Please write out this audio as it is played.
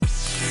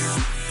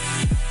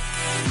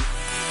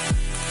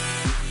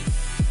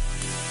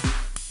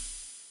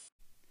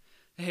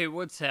Hey,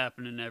 what's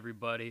happening,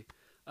 everybody?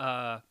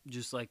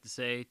 Just like to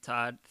say,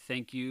 Todd,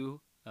 thank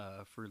you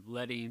for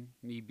letting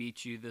me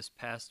beat you this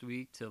past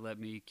week to let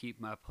me keep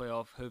my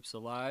playoff hopes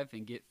alive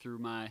and get through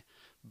my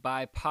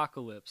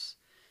bipocalypse.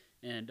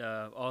 And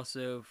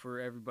also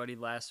for everybody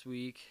last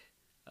week,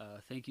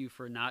 thank you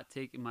for not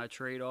taking my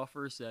trade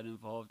offers that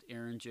involved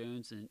Aaron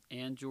Jones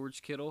and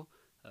George Kittle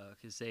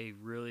because they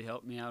really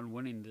helped me out in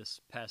winning this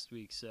past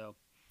week. So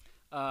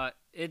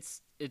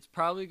it's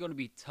probably going to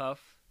be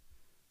tough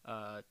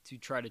to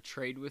try to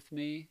trade with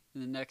me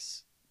in the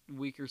next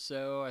week or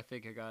so. I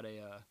think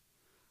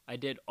I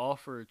did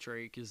offer a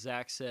trade because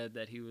Zach said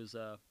that he was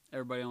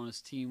everybody on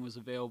his team was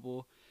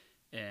available,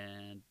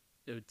 and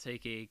it would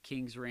take a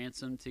king's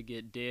ransom to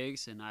get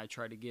Diggs, and I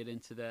tried to get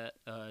into that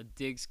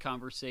Diggs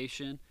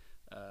conversation,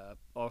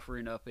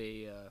 offering up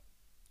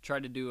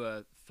tried to do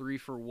a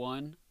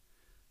 3-for-1,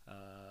 uh,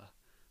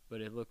 but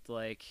it looked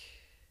like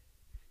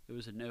it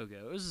was a no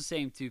go. It was the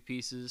same two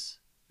pieces,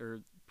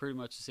 or pretty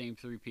much the same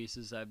three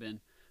pieces I've been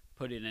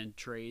putting in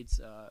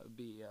trades.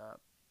 Be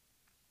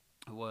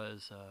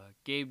was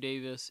Gabe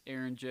Davis,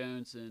 Aaron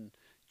Jones, and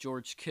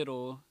George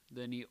Kittle.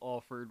 Then he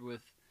offered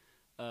with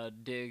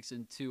Diggs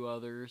and two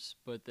others,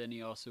 but then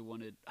he also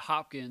wanted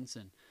Hopkins,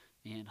 and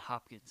man,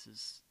 Hopkins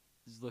is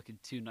looking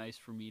too nice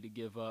for me to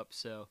give up.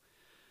 So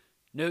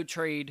no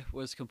trade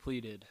was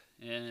completed,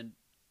 and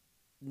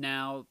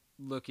now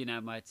looking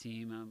at my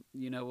team,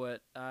 you know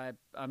what?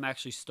 I'm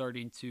actually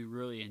starting to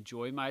really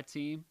enjoy my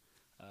team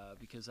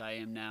because I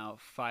am now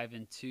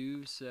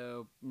 5-2.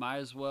 So might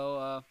as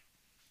well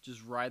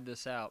just ride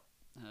this out,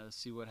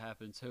 see what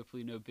happens.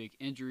 Hopefully, no big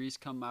injuries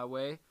come my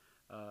way.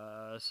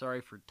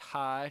 Sorry for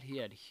Todd. He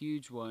had a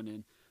huge one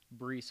in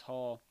Brees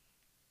Hall.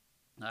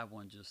 That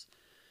one just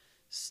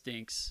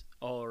stinks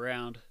all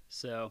around.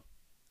 So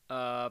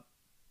uh,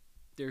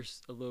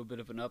 there's a little bit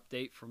of an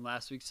update from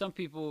last week. Some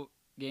people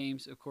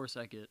games, of course,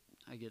 I get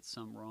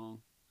some wrong,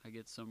 I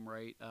get some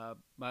right.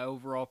 My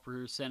overall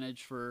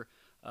percentage for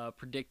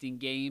predicting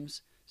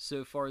games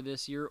so far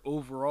this year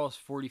overall is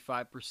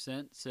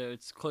 45%, so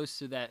it's close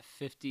to that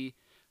 50%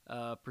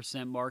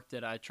 mark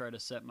that I try to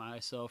set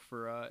myself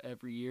for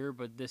every year.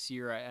 But this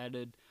year I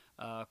added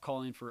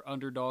calling for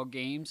underdog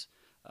games.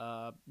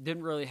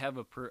 Didn't really have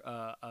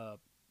a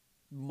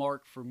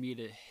mark for me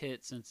to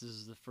hit since this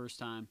is the first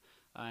time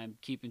I'm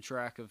keeping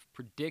track of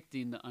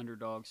predicting the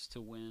underdogs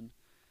to win,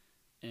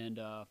 and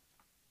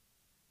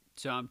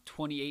so I'm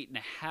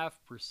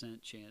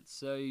 28.5% chance.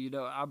 So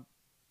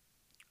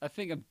I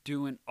think I'm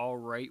doing all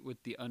right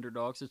with the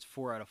underdogs. It's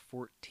 4 out of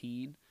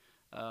 14,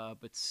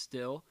 but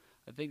still,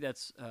 I think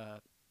that's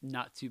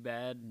not too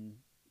bad. And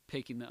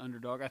picking the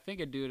underdog, I think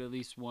I do it at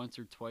least once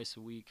or twice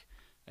a week.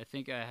 I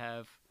think I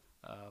have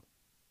uh,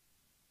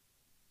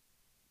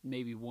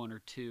 maybe one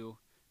or two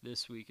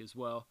this week as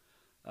well.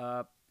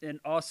 And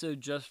also,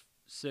 just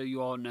so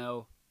you all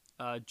know,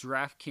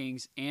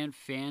 DraftKings and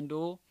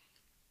FanDuel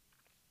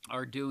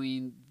are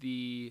doing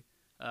the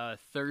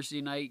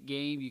Thursday night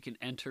game. You can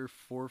enter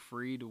for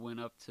free to win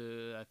up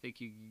to, I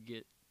think you can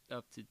get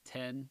up to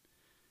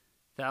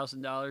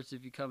 $10,000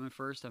 if you come in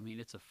first. I mean,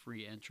 it's a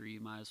free entry. You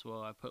might as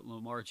well. I put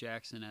Lamar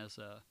Jackson as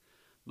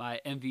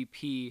my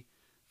MVP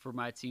for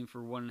my team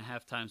for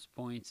 1.5 times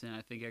points, and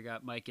I think I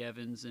got Mike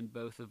Evans in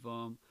both of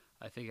them.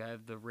 I think I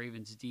have the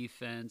Ravens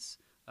defense,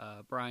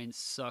 Brian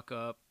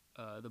Suckup,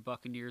 the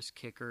Buccaneers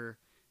kicker,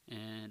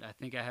 and I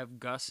think I have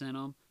Gus in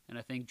them. And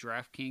I think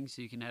DraftKings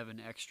you can have an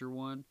extra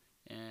one,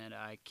 and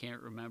I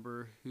can't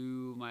remember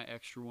who my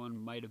extra one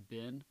might have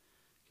been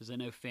because I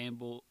know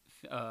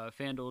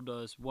FanDuel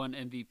does one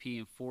MVP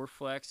and four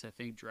flex. I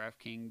think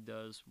DraftKings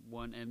does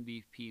one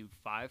MVP and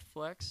five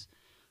flex.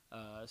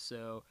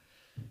 So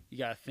you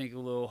got to think a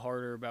little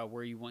harder about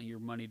where you want your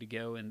money to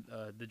go in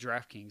the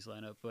DraftKings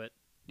lineup. But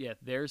yeah,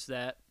 there's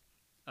that.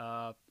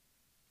 Uh,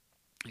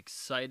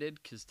 Excited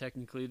because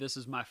technically this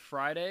is my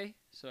Friday,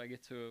 so I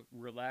get to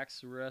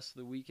relax the rest of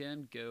the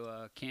weekend,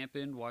 go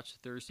camping, watch the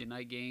Thursday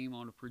night game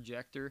on a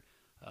projector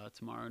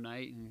tomorrow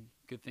night. And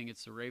good thing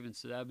it's the Ravens,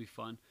 so that'd be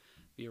fun.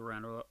 Be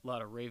around a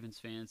lot of Ravens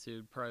fans. It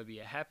would probably be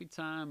a happy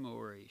time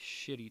or a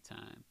shitty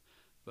time.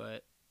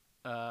 But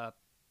uh,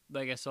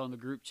 like I saw in the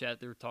group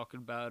chat, they were talking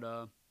about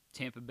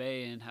Tampa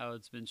Bay and how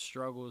it's been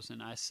struggles,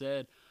 and I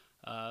said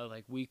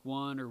like week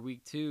 1 or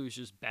week 2 is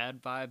just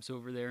bad vibes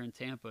over there in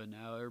Tampa.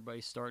 Now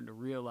everybody's starting to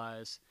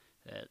realize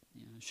that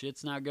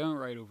shit's not going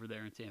right over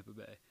there in Tampa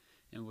Bay,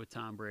 and with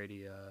Tom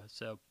Brady.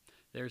 So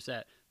there's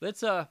that.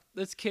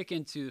 Let's kick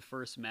into the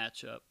first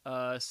matchup.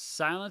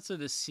 Silence of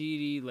the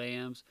CD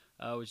Lambs,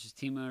 which is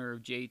team owner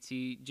of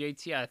JT.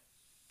 JT, I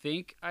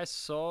think I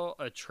saw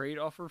a trade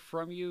offer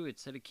from you. It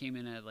said it came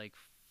in at like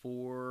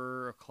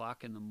 4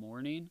 o'clock in the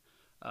morning.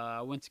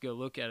 I went to go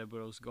look at it, but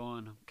it was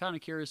gone. I'm kind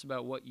of curious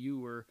about what you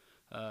were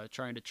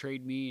trying to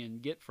trade me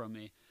and get from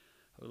me.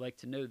 I would like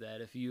to know that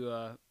if you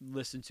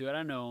listen to it.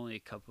 I know only a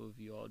couple of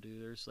you all do.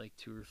 There's like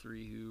 2 or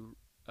 3 who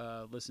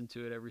listen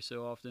to it every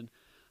so often.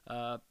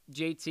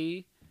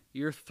 JT,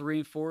 you're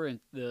 3-4 in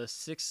the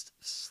sixth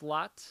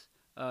slot.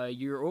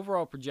 Your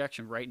overall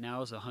projection right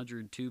now is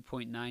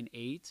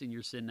 102.98, and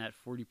you're sitting at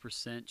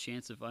 40%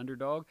 chance of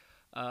underdog.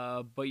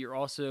 But you're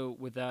also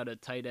without a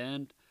tight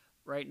end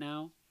right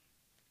now.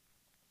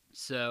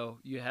 So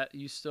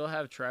you still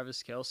have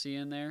Travis Kelce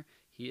in there.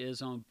 He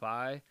is on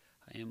bye.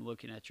 I am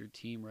looking at your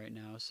team right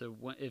now. So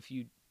if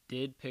you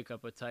did pick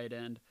up a tight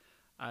end,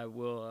 I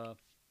will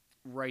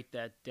write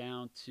that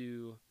down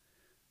to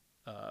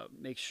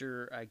make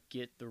sure I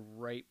get the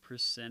right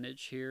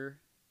percentage here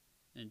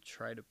and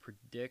try to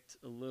predict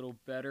a little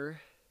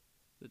better.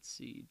 Let's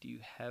see. Do you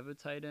have a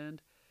tight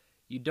end?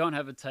 You don't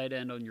have a tight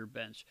end on your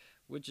bench,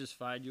 which is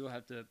fine. You'll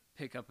have to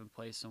pick up and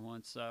play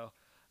someone. So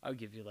I'll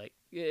give you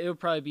it'll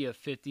probably be a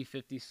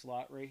 50-50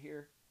 slot right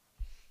here.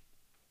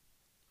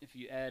 If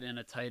you add in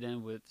a tight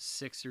end with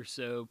 6 or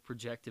so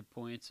projected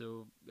points,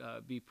 it'll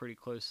be pretty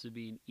close to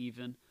being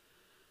even.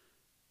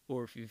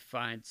 Or if you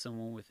find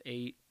someone with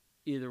 8,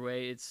 either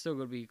way, it's still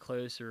going to be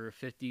close, or a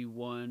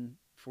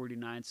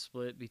 51-49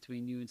 split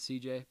between you and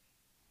CJ.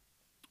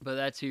 But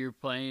that's who you're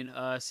playing.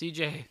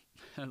 CJ,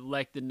 I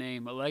like the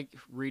name. I like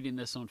reading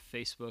this on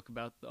Facebook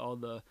about all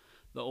the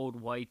old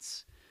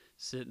whites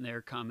sitting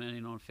there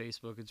commenting on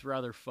Facebook. It's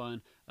rather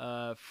fun.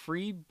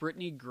 Free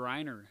Brittany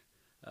Griner.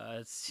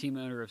 Team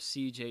owner of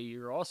CJ.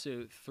 You're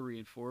also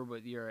 3-4,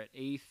 but you're at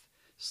 8th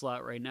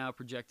slot right now,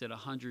 projected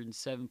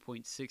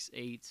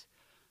 107.68.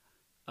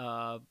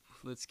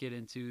 Let's get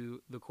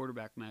into the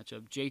quarterback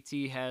matchup.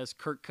 JT has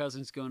Kirk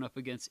Cousins going up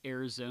against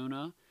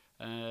Arizona.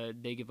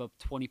 They give up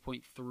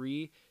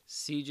 20.3.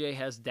 CJ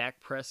has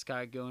Dak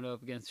Prescott going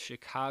up against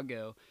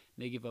Chicago.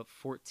 They give up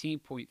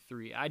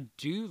 14.3. I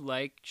do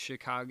like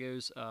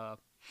Chicago's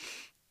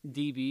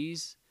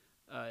DBs.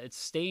 It's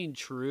staying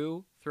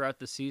true throughout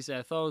the season.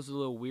 I thought it was a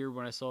little weird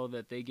when I saw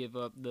that they give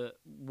up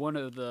one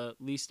of the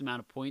least amount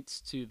of points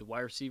to the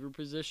wide receiver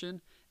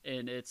position,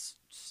 and it's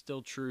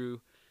still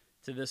true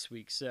to this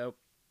week. So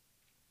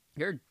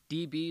their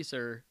DBs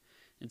are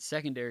in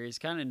secondary is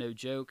kind of no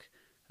joke.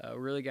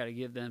 Really got to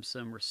give them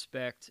some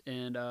respect.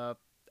 And I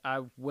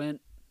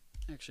didn't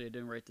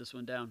write this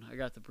one down. I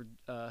got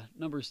the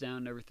numbers down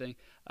and everything.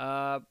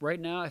 Right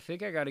now, I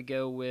think I got to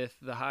go with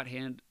the hot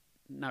hand.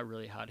 Not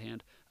really hot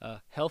hand,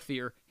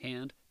 healthier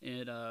hand,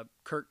 and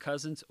Kirk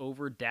Cousins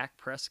over Dak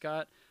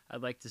Prescott.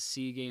 I'd like to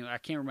see a game. I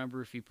can't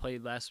remember if he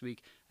played last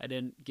week. I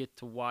didn't get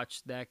to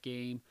watch that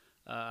game.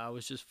 I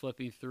was just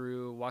flipping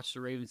through, watched the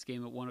Ravens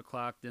game at 1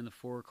 o'clock, then the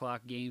 4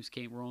 o'clock games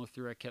came rolling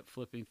through. I kept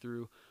flipping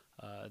through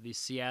the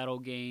Seattle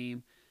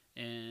game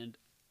and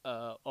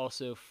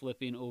also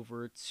flipping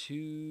over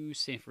to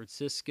San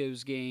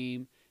Francisco's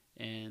game,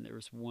 and there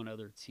was one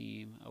other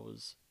team I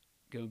was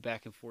going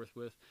back and forth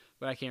with,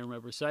 but I can't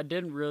remember. So I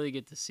didn't really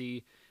get to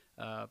see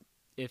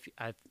if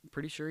I'm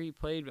pretty sure he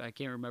played, but I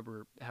can't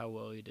remember how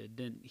well he did.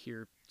 Didn't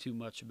hear too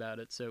much about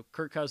it. So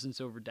Kirk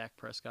Cousins over Dak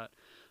Prescott.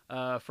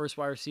 First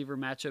wide receiver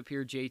matchup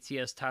here. JT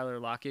has Tyler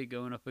Lockett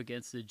going up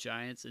against the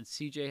Giants, and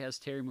CJ has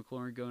Terry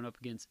McLaurin going up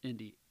against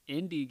Indy.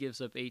 Indy gives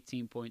up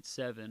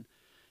 18.7,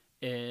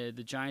 and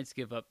the Giants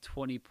give up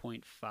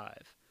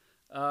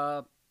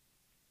 20.5.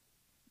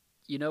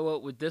 You know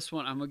what? With this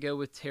one, I'm going to go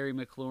with Terry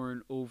McLaurin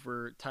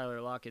over Tyler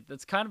Lockett.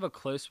 That's kind of a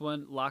close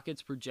one.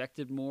 Lockett's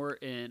projected more,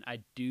 and I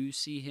do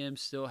see him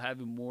still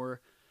having more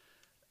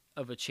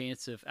of a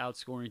chance of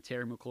outscoring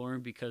Terry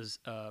McLaurin because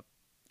I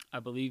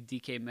believe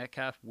DK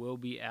Metcalf will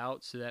be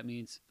out, so that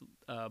means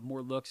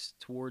more looks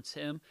towards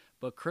him.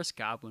 But Chris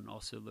Godwin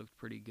also looked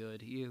pretty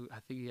good. I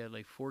think he had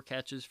 4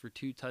 catches for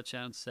 2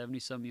 touchdowns,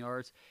 70-some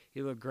yards.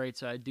 He looked great,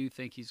 so I do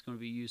think he's going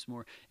to be used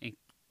more. And,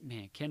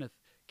 man, Kenneth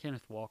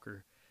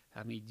Walker,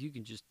 I mean, you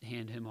can just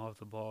hand him off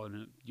the ball,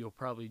 and you'll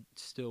probably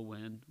still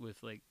win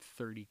with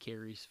 30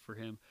 carries for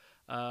him.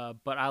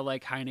 But I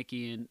like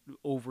Heineke and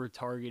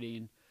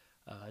over-targeting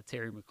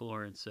Terry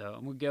McLaurin. So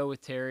I'm going to go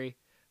with Terry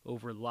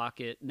over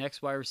Lockett.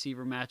 Next wide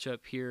receiver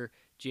matchup here,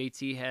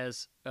 JT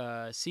has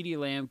CeeDee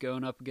Lamb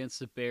going up against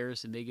the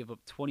Bears, and they give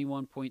up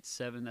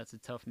 21.7. That's a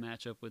tough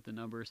matchup with the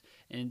numbers.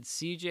 And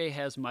CJ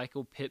has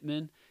Michael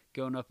Pittman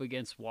going up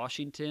against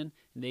Washington,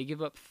 and they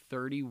give up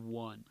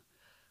 31.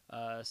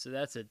 So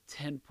that's a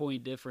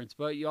 10-point difference.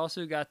 But you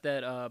also got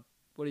that,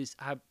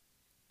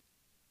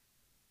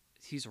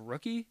 he's a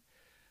rookie?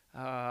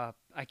 I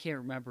can't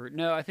remember.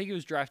 No, I think he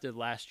was drafted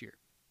last year.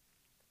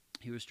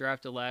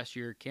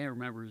 Can't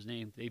remember his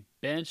name. They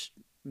benched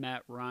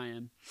Matt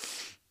Ryan.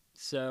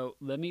 So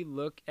let me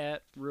look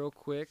at real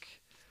quick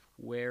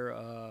where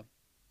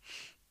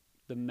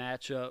the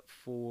matchup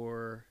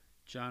for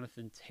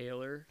Jonathan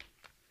Taylor.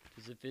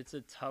 Because if it's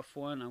a tough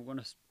one, I'm going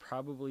to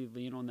probably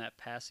lean on that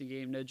passing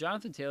game. No,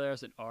 Jonathan Taylor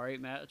has an all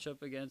right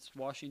matchup against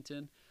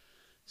Washington.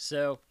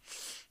 So,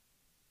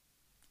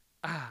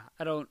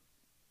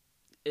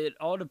 it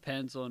all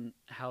depends on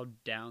how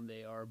down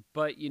they are.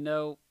 But,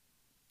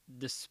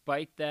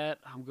 despite that,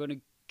 I'm going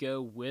to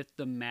go with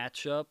the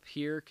matchup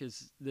here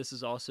because this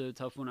is also a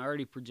tough one. I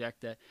already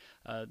project that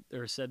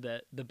or said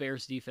that the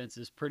Bears defense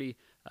is pretty,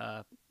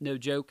 no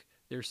joke,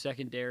 they're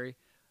secondary.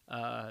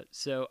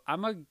 So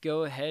I'm going to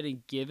go ahead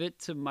and give it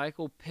to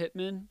Michael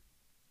Pittman.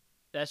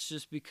 That's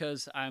just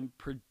because I'm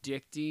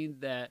predicting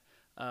that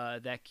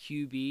that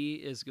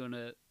QB is going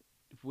to,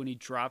 when he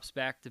drops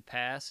back to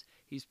pass,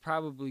 he's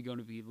probably going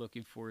to be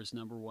looking for his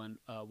number one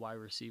wide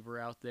receiver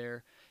out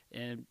there,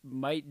 and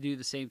might do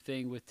the same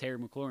thing with Terry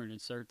McLaurin and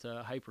start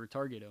to hyper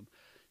target him.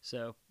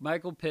 So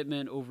Michael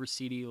Pittman over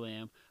CeeDee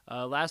Lamb.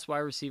 Last wide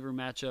receiver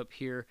matchup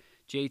here.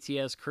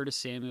 JTS Curtis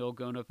Samuel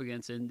going up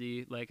against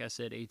Indy, like I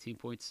said,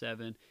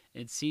 18.7.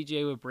 And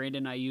CJ with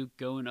Brandon Ayuk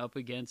going up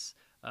against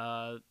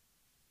the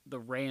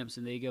Rams,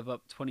 and they give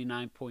up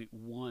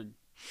 29.1.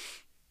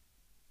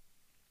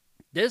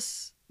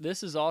 This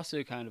is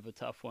also kind of a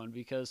tough one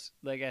because,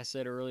 like I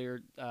said earlier,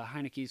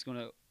 Heineke's going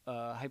to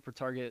hyper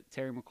target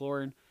Terry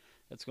McLaurin.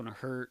 That's going to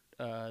hurt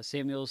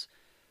Samuel's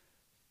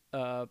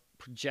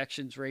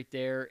projections right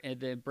there. And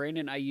then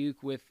Brandon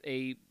Ayuk with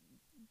a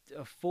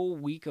full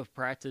week of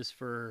practice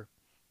for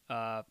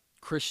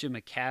Christian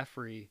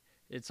McCaffrey.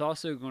 It's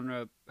also going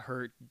to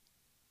hurt.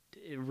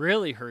 It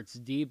really hurts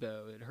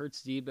Debo. It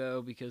hurts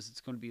Debo because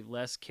it's going to be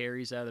less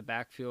carries out of the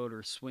backfield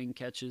or swing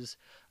catches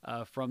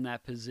from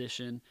that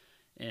position,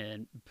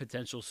 and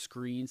potential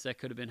screens that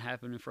could have been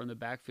happening from the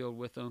backfield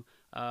with him.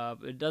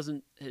 It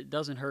doesn't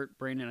hurt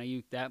Brandon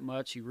Ayuk that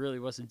much. He really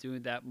wasn't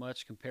doing that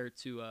much compared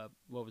to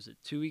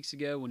 2 weeks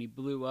ago when he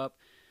blew up.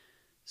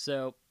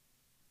 So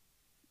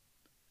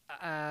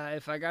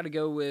if I got to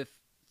go with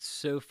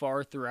so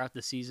far throughout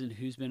the season,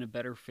 who's been a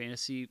better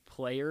fantasy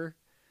player,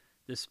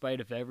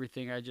 despite of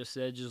everything I just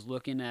said, just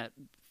looking at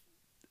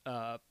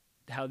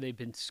how they've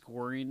been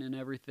scoring and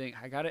everything,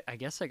 I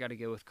guess I got to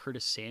go with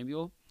Curtis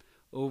Samuel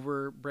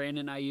over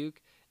Brandon Ayuk.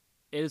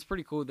 It is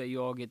pretty cool that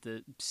you all get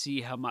to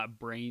see how my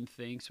brain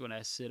thinks when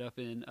I sit up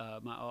in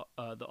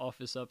the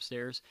office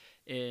upstairs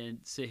and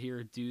sit here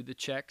and do the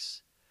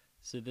checks.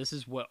 So this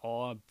is what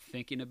all I'm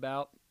thinking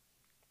about.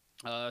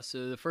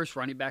 So the first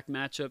running back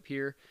matchup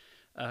here,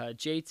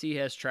 JT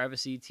has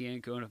Travis Etienne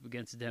going up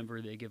against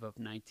Denver. They give up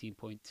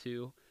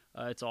 19.2.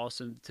 It's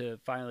awesome to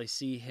finally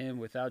see him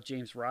without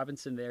James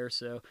Robinson there,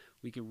 so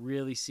we can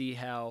really see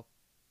how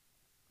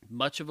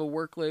much of a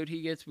workload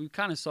he gets. We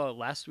kind of saw it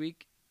last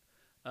week,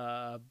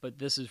 but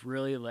this is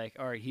really like,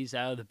 all right, he's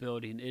out of the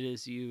building. It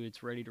is you.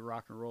 It's ready to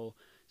rock and roll.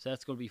 So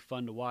that's going to be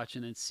fun to watch.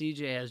 And then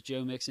CJ has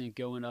Joe Mixon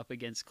going up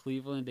against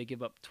Cleveland. They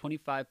give up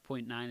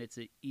 25.9. It's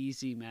an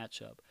easy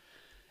matchup.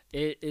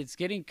 It's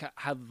getting,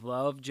 I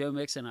love Joe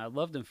Mixon. I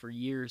loved him for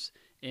years.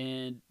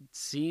 And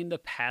seeing the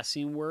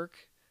passing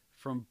work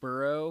from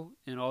Burrow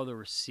and all the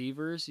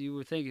receivers, you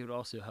would think it would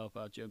also help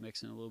out Joe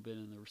Mixon a little bit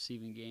in the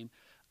receiving game.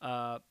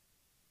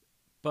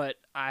 But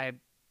I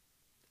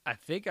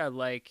think I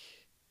like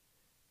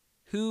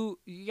who,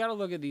 you got to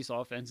look at these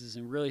offenses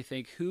and really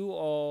think who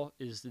all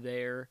is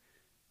there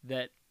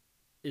that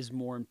is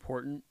more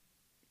important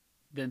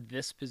than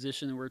this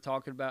position that we're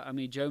talking about. I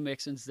mean, Joe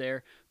Mixon's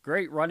there,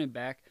 great running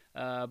back,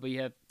 but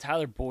you have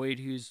Tyler Boyd,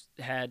 who's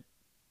had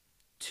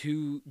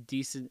two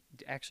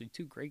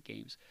great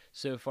games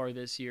so far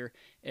this year,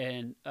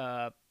 and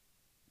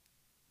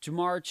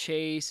Jamar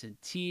Chase and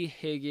T.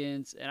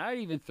 Higgins, and I'd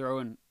even throw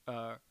in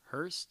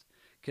Hurst,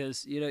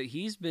 because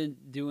he's been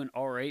doing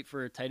all right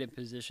for a tight end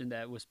position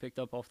that was picked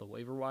up off the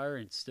waiver wire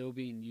and still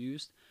being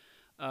used.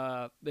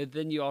 But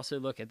then you also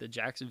look at the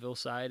Jacksonville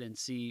side and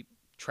see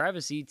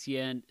Travis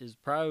Etienne is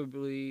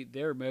probably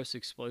their most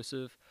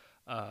explosive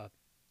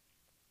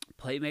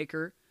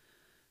playmaker.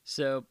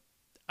 So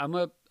I'm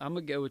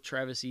gonna go with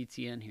Travis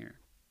Etienne here.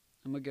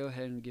 I'm going to go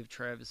ahead and give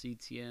Travis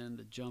Etienne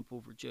the jump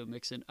over Joe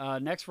Mixon.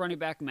 Next running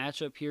back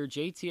matchup here,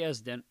 JT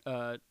has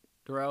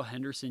Darrell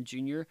Henderson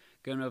Jr.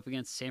 going up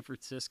against San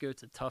Francisco.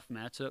 It's a tough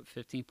matchup,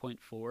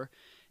 15.4.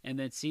 And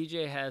then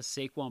CJ has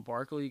Saquon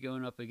Barkley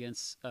going up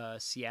against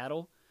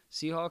Seattle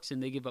Seahawks,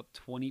 and they give up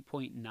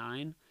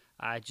 20.9.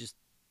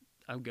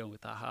 I'm going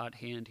with the hot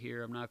hand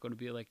here. I'm not going to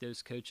be like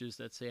those coaches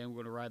that say I'm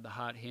going to ride the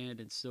hot hand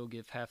and still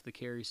give half the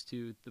carries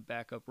to the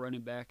backup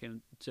running back.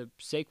 And to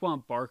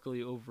Saquon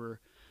Barkley over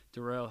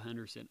Darrell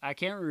Henderson. I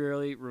can't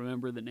really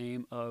remember the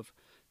name of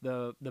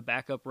the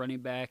backup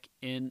running back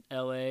in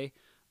LA.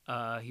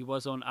 He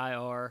was on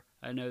IR.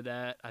 I know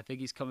that. I think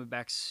he's coming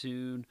back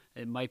soon.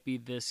 It might be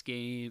this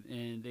game,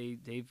 and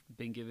they've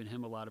been giving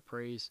him a lot of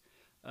praise,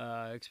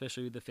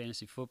 especially with the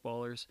fantasy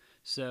footballers.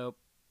 So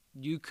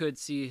you could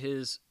see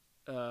his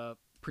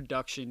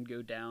production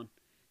go down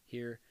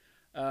here.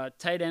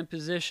 Tight end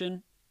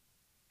position,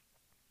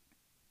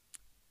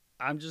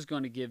 I'm just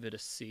going to give it a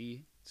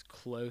C. It's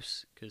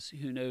close because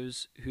who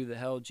knows who the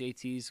hell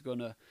JT's going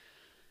to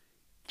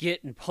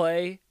get and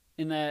play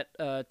in that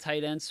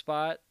tight end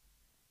spot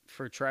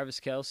for Travis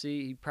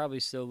Kelce. He's probably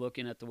still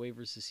looking at the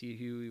waivers to see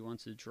who he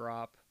wants to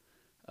drop,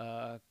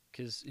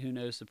 because who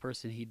knows, the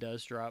person he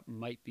does drop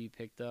might be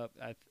picked up.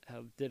 I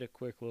did a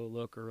quick little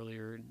look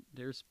earlier, and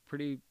there's a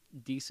pretty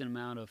decent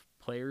amount of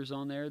players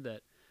on there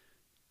that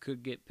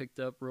could get picked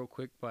up real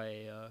quick by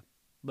a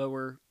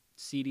lower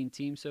seeding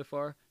team so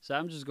far. So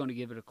I'm just going to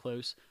give it a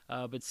close.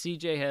 But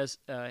CJ has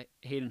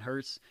Hayden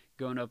Hurst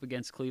going up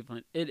against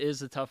Cleveland. It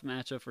is a tough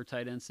matchup for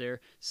tight ends there.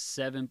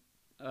 7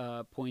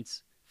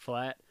 points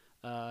flat.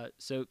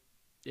 So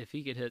if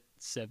he could hit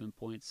 7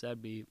 points,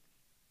 that'd be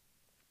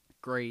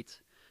great.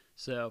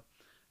 So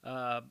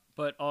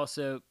But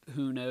also,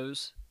 who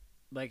knows?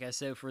 Like I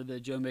said, for the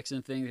Joe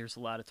Mixon thing, there's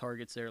a lot of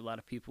targets there, a lot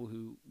of people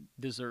who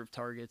deserve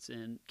targets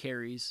and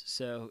carries.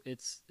 So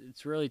it's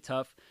really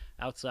tough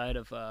outside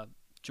of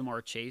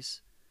Jamar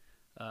Chase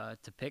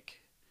to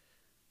pick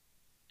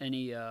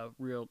any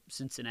real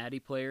Cincinnati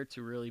player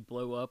to really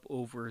blow up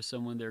over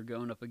someone they're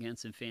going up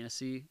against in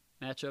fantasy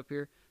matchup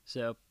here.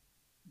 So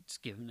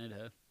just giving it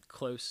a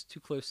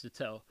too close to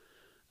tell.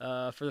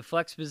 For the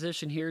flex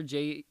position here,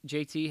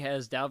 JT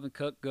has Dalvin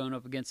Cook going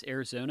up against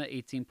Arizona,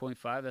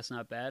 18.5. That's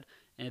not bad.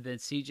 And then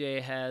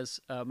CJ has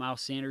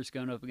Miles Sanders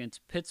going up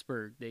against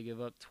Pittsburgh. They give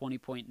up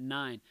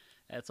 20.9.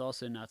 That's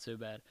also not so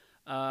bad.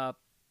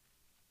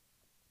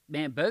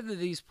 Man, both of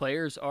these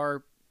players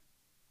are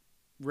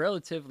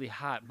relatively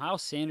hot.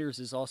 Miles Sanders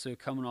is also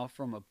coming off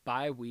from a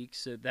bye week,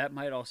 so that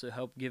might also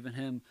help giving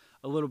him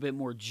a little bit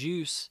more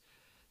juice.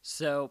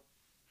 So,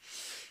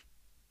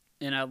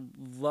 and I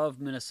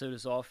love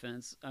Minnesota's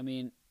offense. I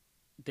mean,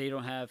 they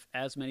don't have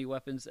as many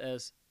weapons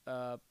as,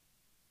 well,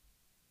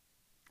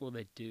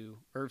 they do.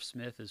 Irv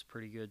Smith is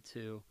pretty good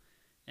too.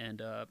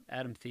 And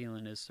Adam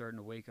Thielen is starting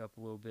to wake up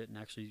a little bit and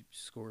actually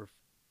score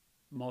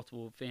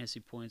multiple fantasy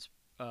points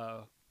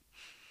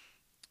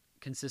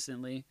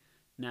consistently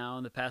now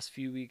in the past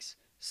few weeks.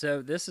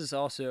 So this is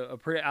also a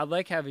pretty. I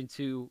like having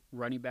two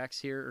running backs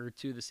here or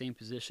two of the same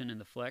position in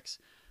the flex.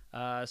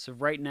 So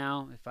right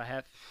now, if I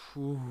have,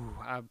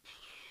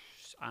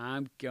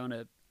 I'm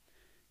gonna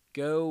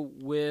go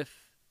with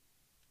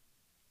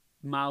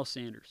Miles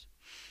Sanders.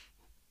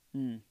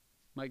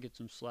 Might get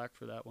some slack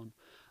for that one.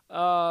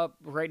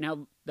 Right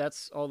now,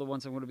 that's all the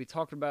ones I'm going to be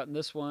talking about in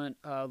this one.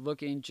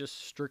 Looking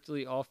just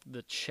strictly off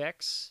the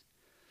checks,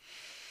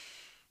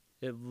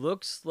 it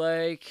looks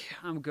like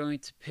I'm going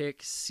to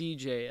pick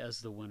CJ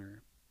as the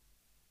winner.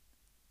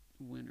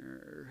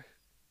 Winner,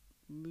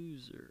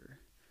 loser.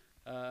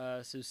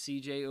 So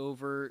CJ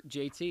over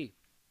JT.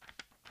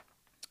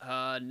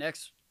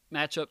 Next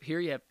matchup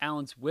here, you have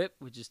Alan's Whip,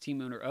 which is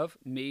team owner of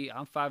me.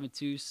 I'm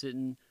 5-2,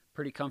 sitting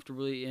pretty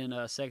comfortably in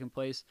second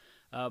place.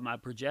 My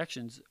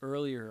projections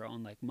earlier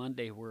on like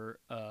Monday were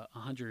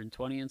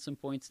 120 and some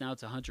points. Now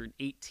it's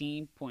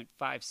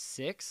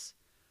 118.56.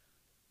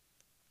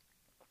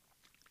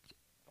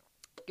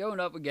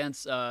 Going up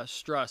against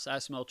Struss, I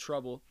smell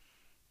trouble.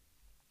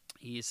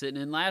 He's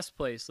sitting in last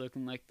place,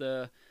 looking like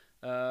the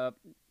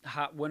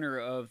hot winner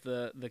of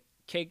the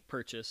cake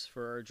purchase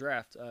for our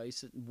draft. He's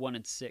sitting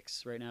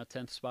 1-6 right now,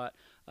 10th spot.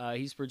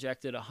 He's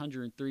projected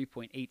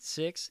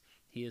 103.86.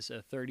 He is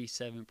a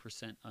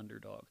 37%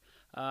 underdog.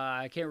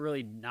 I can't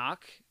really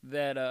knock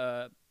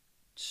that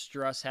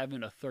Struss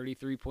having a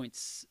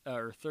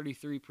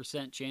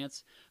 33%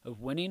 chance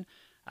of winning.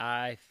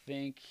 I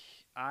think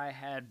I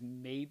had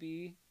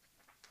maybe.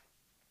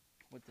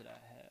 What did I have?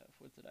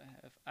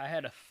 I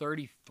had a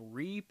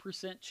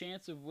 33%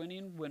 chance of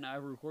winning when I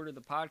recorded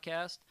the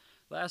podcast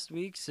last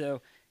week.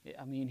 So,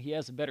 I mean, he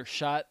has a better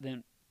shot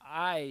than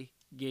I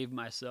gave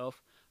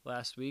myself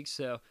last week.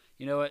 So,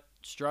 you know what?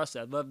 Struss,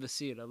 I'd love to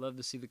see it. I'd love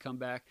to see the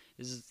comeback.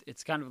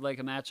 It's kind of like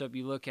a matchup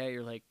you look at,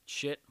 you're like,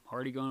 shit, I'm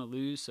already going to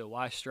lose, so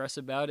why stress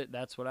about it?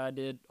 That's what I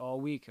did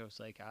all week. I was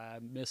like,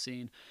 I'm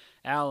missing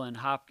Allen,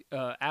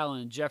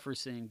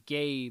 Jefferson,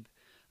 Gabe,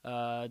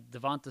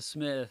 Devonta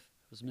Smith.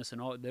 Was missing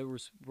all. They were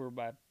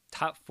my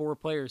top 4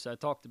 players I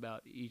talked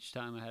about each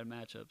time I had a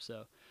matchup.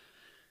 So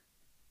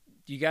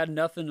you got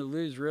nothing to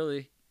lose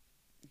really,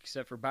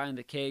 except for buying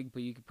the keg.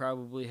 But you could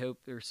probably hope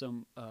there's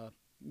some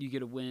you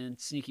get a win,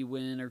 sneaky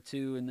win or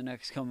two in the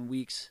next coming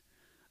weeks,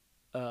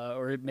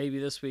 or maybe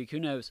this week. Who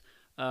knows?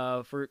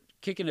 For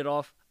kicking it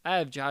off, I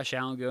have Josh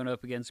Allen going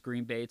up against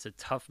Green Bay. It's a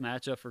tough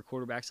matchup for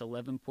quarterbacks,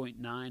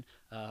 11.9.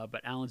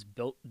 But Allen's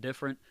built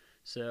different.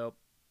 So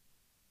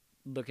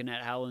looking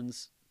at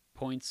Allen's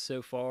points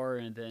so far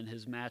and then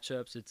his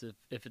matchups,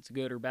 if it's a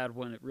good or bad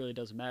one, it really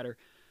doesn't matter.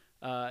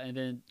 And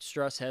then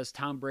Struss has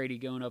Tom Brady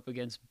going up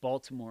against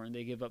Baltimore, and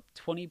they give up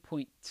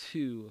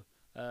 20.2.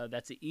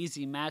 That's an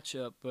easy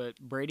matchup, but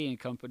Brady and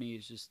company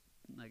is just,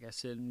 like I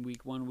said, in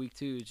week 1, week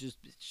 2, it's just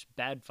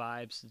bad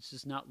vibes. It's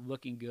just not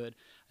looking good.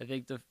 I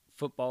think the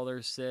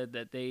footballers said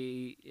that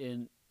they,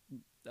 in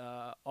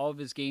all of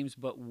his games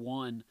but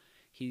one,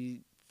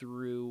 he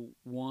threw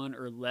 1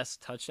 or less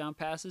touchdown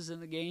passes in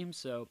the game.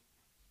 So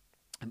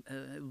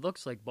it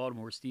looks like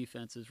Baltimore's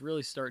defense is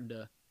really starting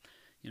to,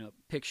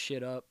 pick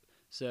shit up.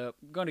 So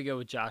I'm going to go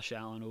with Josh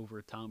Allen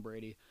over Tom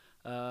Brady.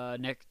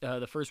 Next,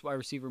 the first wide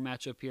receiver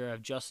matchup here, I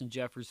have Justin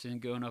Jefferson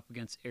going up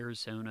against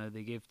Arizona.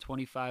 They gave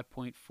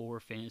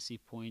 25.4 fantasy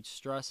points.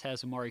 Struss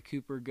has Amari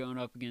Cooper going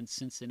up against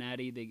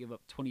Cincinnati. They give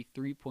up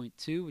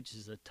 23.2, which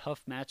is a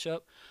tough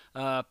matchup.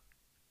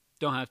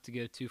 Don't have to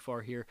go too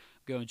far here.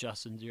 I'm going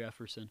Justin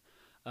Jefferson.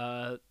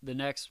 The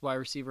next wide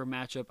receiver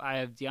matchup, I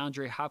have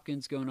DeAndre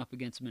Hopkins going up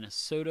against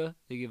Minnesota.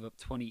 They give up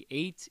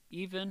 28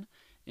 even.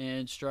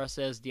 And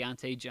Struss has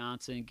Deontay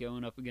Johnson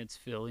going up against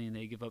Philly, and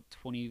they give up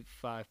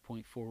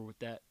 25.4 with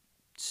that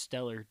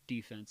stellar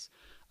defense.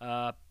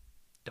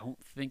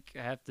 Don't think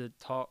I have to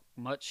talk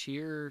much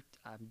here.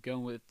 I'm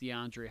going with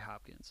DeAndre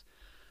Hopkins.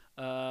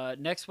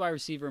 Next wide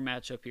receiver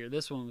matchup here.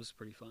 This one was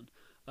pretty fun.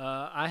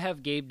 I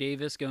have Gabe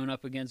Davis going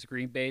up against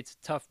Green Bay. It's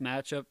a tough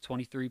matchup,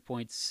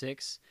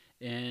 23.6.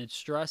 And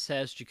Struss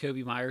has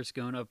Jacoby Myers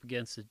going up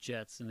against the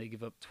Jets, and they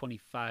give up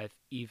 25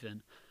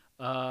 even.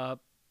 Uh,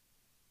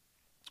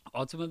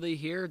 Ultimately,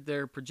 here,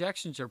 their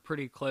projections are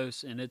pretty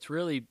close, and it's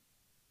really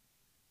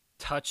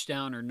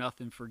touchdown or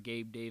nothing for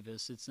Gabe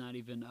Davis. It's not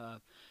even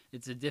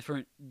it's a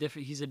different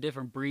he's a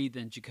different breed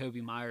than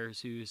Jacoby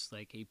Myers, who's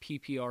like a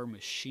PPR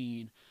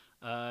machine.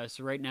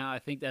 So right now I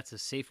think that's a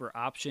safer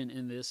option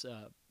in this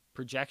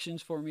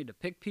projections for me to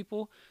pick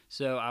people.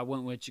 So I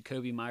went with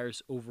Jacoby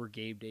Myers over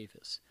Gabe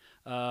Davis.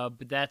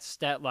 But that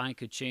stat line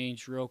could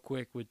change real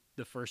quick with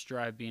the first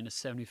drive being a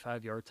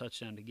 75-yard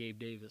touchdown to Gabe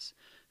Davis.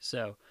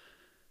 So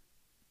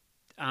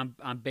I'm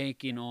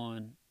banking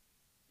on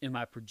in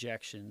my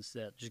projections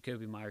that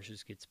Jacoby Myers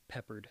just gets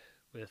peppered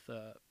with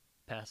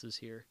passes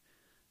here.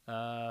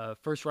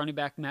 First running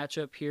back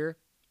matchup here.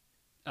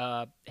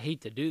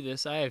 Hate to do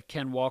this. I have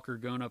Ken Walker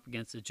going up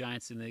against the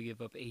Giants, and they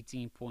give up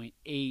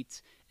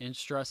 18.8. And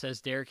Struss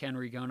has Derrick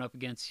Henry going up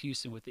against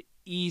Houston with the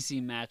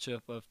easy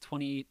matchup of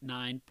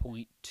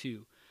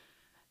 29.2.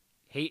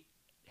 Hate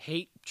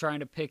trying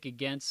to pick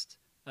against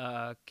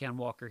Ken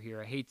Walker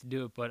here. I hate to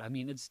do it, but I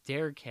mean, it's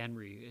Derrick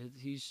Henry.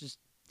 He's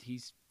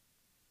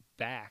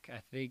back. I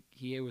think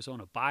he was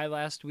on a bye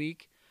last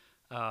week.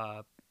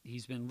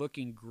 He's been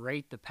looking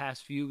great the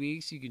past few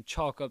weeks. You can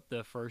chalk up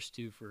the first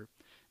two for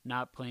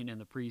not playing in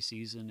the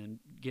preseason and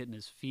getting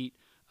his feet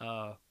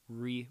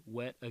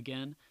re-wet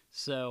again.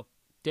 So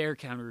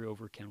Derrick Henry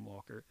over Ken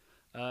Walker.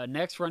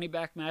 Next running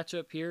back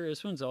matchup here.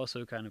 This one's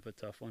also kind of a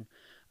tough one.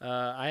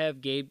 I have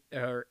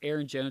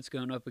Aaron Jones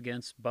going up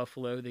against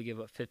Buffalo. They give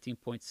up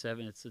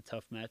 15.7. It's a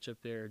tough matchup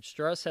there.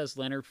 Struss has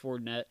Leonard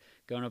Fournette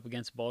going up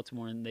against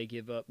Baltimore, and they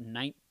give up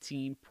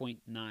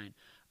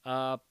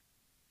 19.9.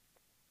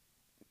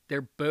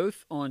 They're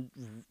both on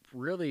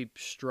really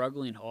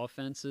struggling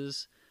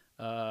offenses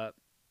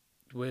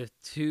with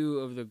two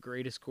of the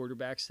greatest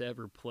quarterbacks to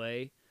ever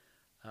play.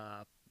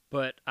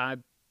 But I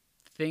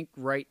think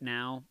right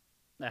now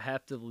I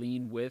have to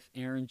lean with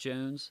Aaron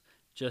Jones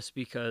just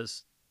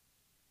because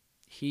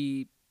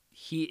he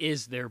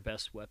is their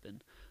best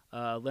weapon.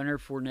 Leonard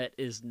Fournette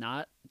is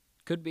not.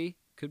 Could be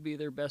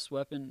their best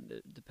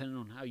weapon, depending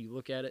on how you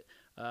look at it.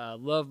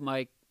 Love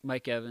Mike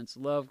Evans.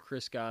 Love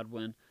Chris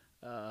Godwin.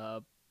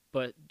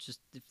 But just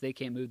if they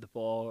can't move the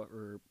ball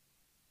or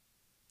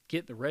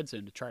get the red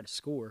zone to try to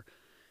score,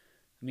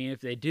 I mean, if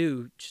they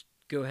do, just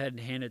go ahead and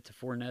hand it to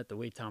Fournette the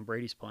way Tom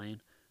Brady's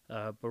playing.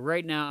 But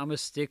right now, I'm going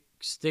to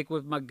stick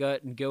with my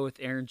gut and go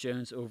with Aaron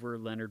Jones over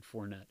Leonard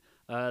Fournette.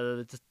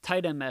 The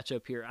tight end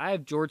matchup here, I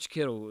have George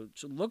Kittle,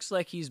 which looks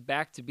like he's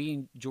back to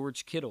being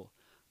George Kittle.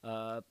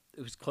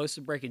 It was close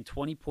to breaking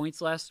 20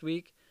 points last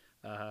week.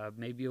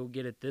 Maybe he'll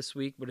get it this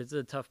week, but it's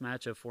a tough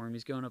matchup for him.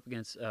 He's going up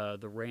against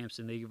the Rams,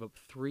 and they give up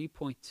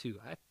 3.2.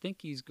 I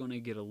think he's going to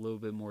get a little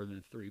bit more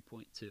than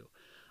 3.2.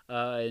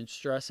 And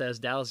Struss has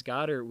Dallas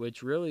Goedert,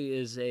 which really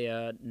is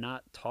a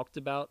not talked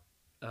about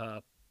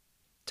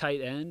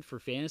tight end for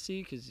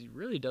fantasy because he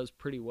really does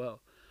pretty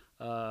well.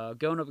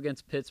 Going up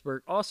against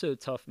Pittsburgh, also a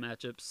tough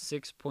matchup,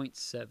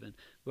 6.7.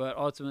 But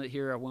ultimately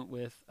here I went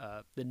with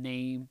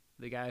the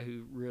guy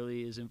who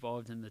really is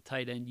involved in the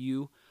tight end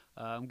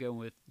I'm going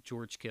with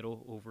George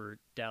Kittle over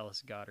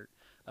Dallas Goedert.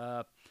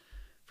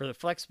 For the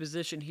flex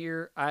position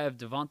here, I have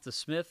Devonta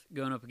Smith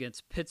going up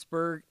against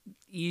Pittsburgh.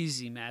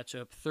 Easy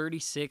matchup,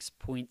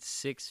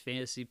 36.6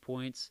 fantasy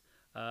points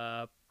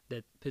that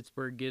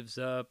Pittsburgh gives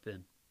up.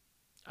 And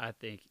I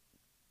think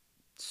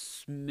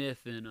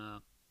Smith and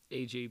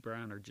A.J.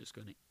 Brown are just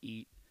going to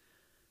eat.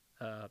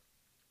 And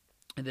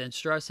then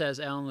Struss has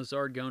Allen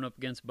Lazard going up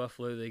against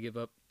Buffalo. They give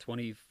up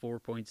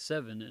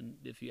 24.7. And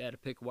if you had to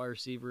pick wide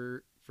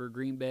receiver for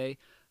Green Bay,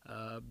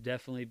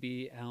 definitely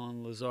be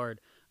Allen Lazard.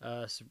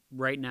 So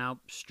right now,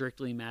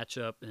 strictly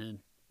matchup, and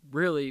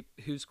really,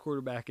 whose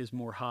quarterback is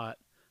more hot?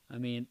 I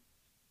mean,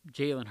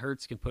 Jalen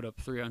Hurts can put up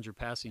 300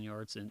 passing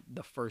yards in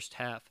the first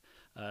half.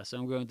 So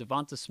I'm going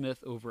Devonta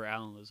Smith over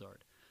Allen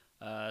Lazard.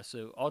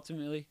 So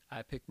ultimately,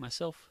 I picked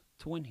myself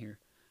to win here.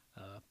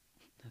 I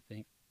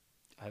think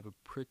I have a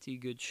pretty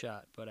good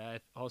shot, but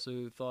I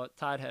also thought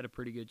Todd had a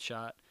pretty good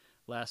shot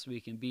last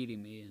week in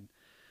beating me, and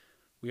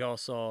we all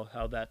saw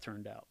how that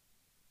turned out.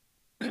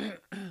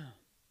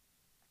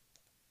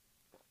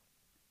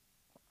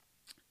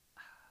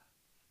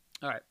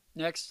 All right,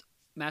 next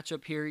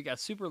matchup here, you got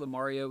Super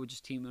Lamario, which is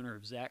team owner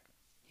of Zach.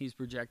 He's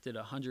projected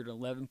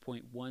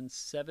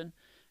 111.17.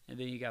 And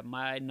then you got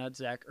my nut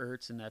Zach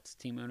Ertz, and that's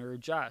team owner of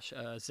Josh.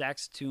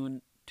 Zach's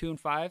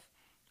 2-5,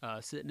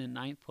 sitting in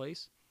 9th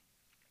place.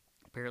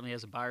 Apparently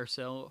has a fire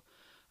sale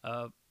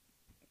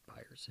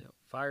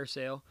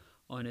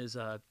on his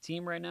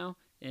team right now,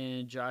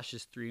 and Josh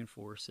is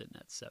 3-4, sitting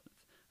at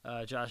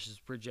 7th. Josh is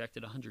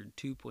projected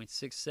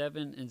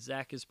 102.67, and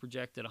Zach is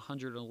projected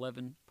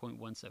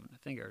 111.17. I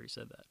think I already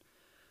said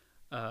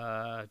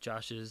that.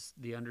 Josh is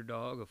the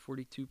underdog of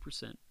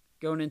 42%.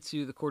 Going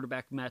into the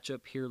quarterback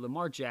matchup here,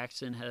 Lamar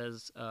Jackson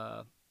has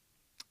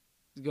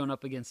going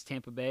up against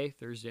Tampa Bay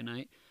Thursday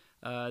night.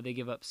 They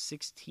give up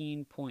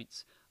 16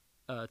 points.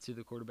 to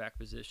the quarterback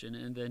position.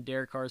 And then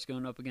Derek Carr's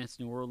going up against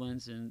New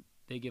Orleans, and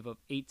they give up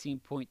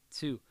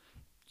 18.2,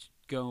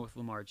 going with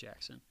Lamar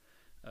Jackson.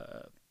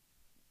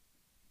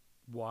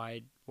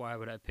 Why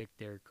would I pick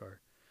Derek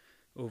Carr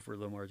over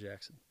Lamar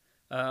Jackson?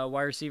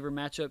 Wide receiver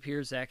matchup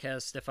here. Zach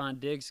has Stephon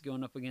Diggs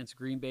going up against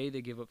Green Bay.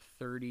 They give up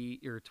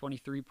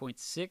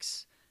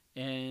 23.6,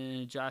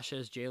 and Josh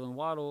has Jalen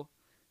Waddle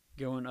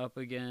going up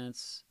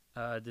against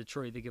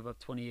Detroit. They give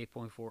up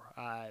 28.4.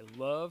 I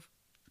love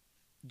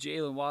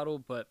Jalen Waddle,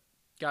 but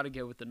got to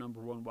go with the number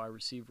one wide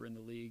receiver in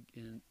the league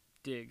in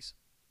Diggs.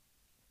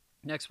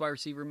 Next wide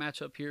receiver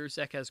matchup here.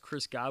 Zach has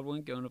Chris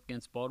Godwin going up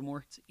against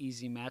Baltimore. It's an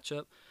easy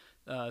matchup,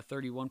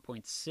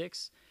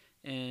 31.6.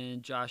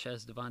 And Josh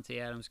has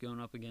Devontae Adams going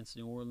up against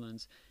New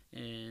Orleans,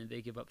 and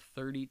they give up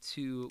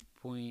 32.0.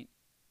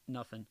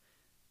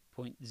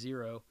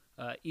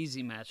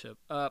 Easy matchup.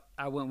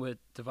 I went with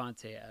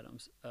Devontae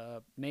Adams,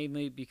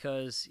 mainly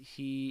because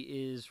he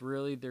is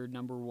really their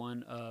number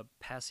one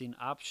passing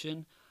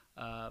option.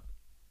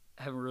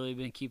 Haven't really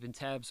been keeping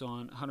tabs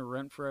on Hunter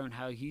Renfrow and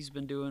how he's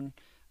been doing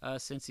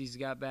since he's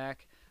got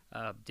back.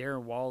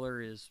 Darren Waller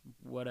is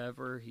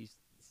whatever.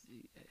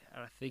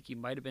 I think he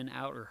might have been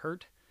out or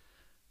hurt,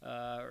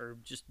 or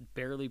just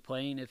barely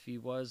playing if he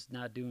was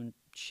not doing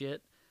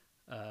shit.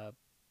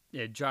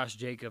 Josh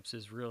Jacobs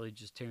is really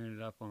just tearing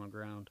it up on the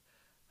ground.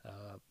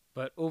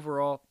 But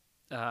overall,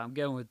 I'm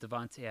going with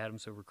Devontae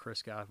Adams over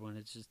Chris Godwin.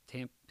 It's just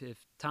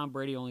if Tom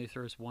Brady only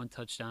throws one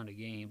touchdown a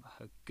game,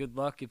 good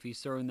luck if he's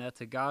throwing that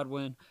to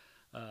Godwin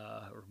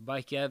or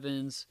Mike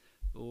Evans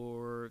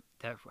or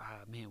that.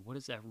 What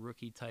is that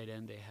rookie tight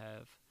end they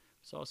have?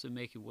 He's also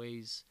making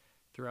waves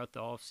throughout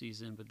the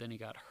offseason, but then he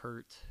got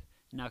hurt.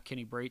 Now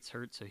Kenny Brate's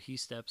hurt, so he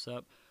steps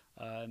up.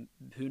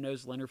 Who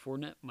knows? Leonard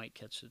Fournette might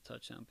catch the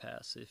touchdown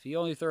pass. If he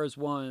only throws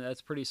one,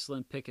 that's pretty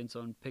slim pickings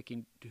on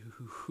picking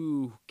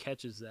who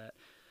catches that.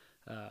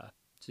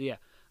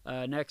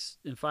 Next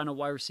and final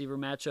wide receiver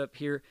matchup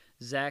here.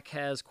 Zach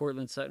has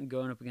Courtland Sutton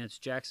going up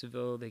against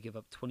Jacksonville. They give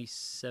up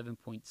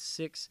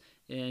 27.6,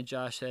 and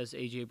Josh has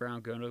A.J.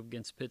 Brown going up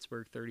against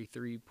Pittsburgh,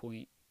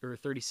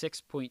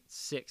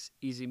 36.6.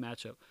 Easy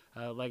matchup.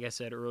 Like I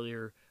said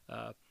earlier,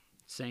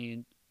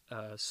 saying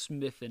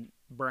Smith and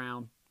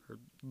Brown are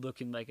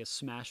looking like a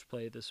smash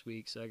play this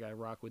week, so I got to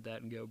rock with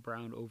that and go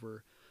Brown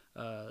over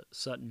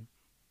Sutton.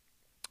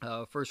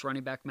 First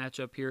running back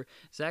matchup here.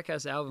 Zach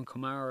has Alvin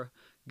Kamara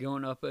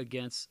going up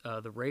against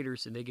the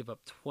Raiders, and they give up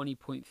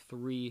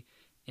 20.3.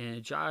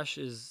 And Josh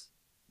is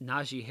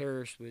Najee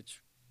Harris,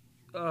 which,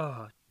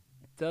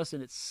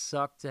 doesn't it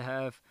suck to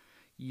have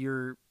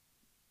your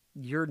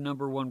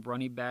number one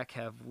running back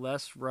have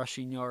less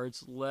rushing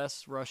yards,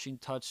 less rushing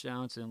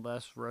touchdowns, and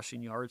less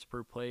rushing yards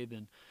per play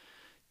than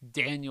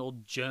Daniel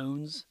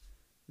Jones?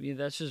 I mean,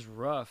 that's just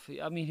rough.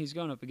 I mean, he's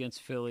going up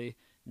against Philly,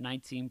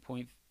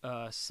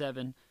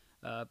 19.7.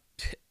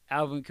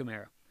 Alvin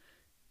Kamara.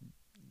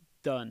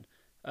 Done.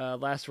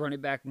 Last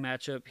running back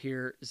matchup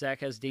here.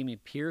 Zach has Dameon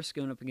Pierce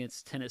going up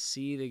against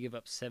Tennessee. They give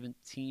up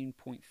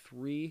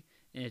 17.3.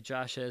 And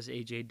Josh has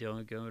A.J.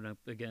 Dillon going up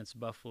against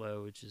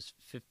Buffalo, which is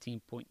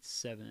 15.7.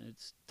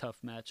 It's a tough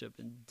matchup.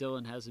 And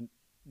Dillon hasn't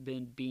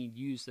been being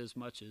used as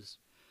much as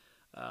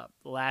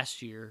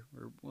last year.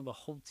 The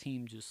whole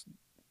team just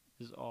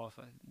is off.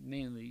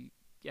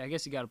 I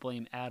guess you got to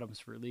blame Adams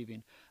for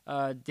leaving.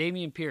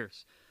 Dameon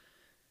Pierce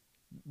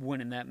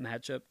winning that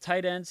matchup.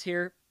 Tight ends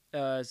here.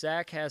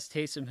 Zach has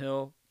Taysom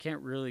Hill.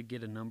 Can't really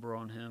get a number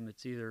on him.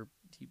 It's either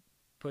he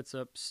puts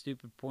up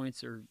stupid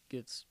points or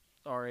gets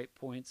all right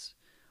points.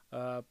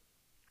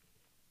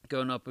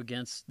 Going up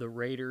against the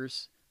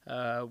Raiders.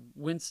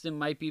 Winston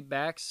might be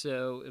back,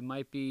 so it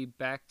might be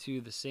back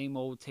to the same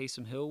old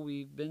Taysom Hill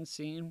we've been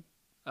seeing.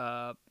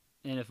 And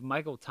if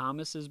Michael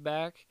Thomas is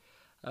back,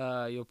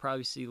 you'll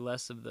probably see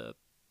less of the...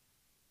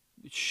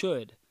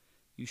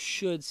 You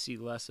should see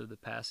less of the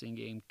passing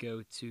game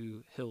go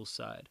to Hill's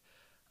side.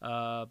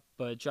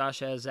 But Josh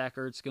has Zach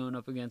Ertz going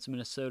up against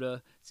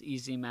Minnesota. It's an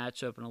easy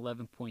matchup, an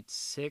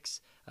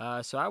 11.6.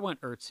 So I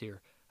went Ertz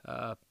here.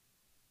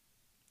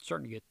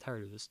 Starting to get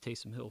tired of this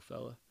Taysom Hill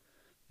fella.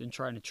 Been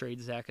trying to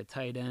trade Zach a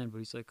tight end, but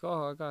he's like,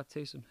 I got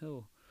Taysom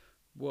Hill.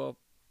 Well,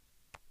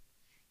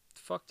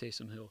 fuck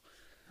Taysom Hill.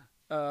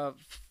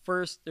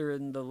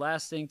 The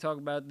last thing talk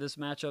about this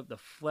matchup, the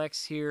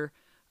flex here.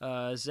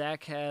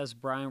 Zach has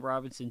Brian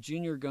Robinson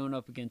Jr. going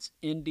up against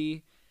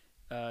Indy.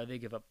 They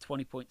give up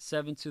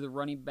 20.7 to the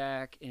running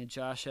back, and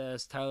Josh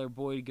has Tyler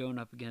Boyd going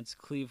up against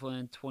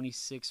Cleveland.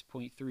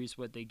 26.3 is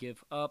what they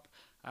give up.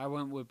 I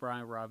went with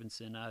Brian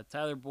Robinson.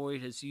 Tyler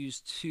Boyd has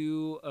used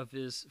 2 of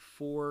his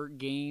 4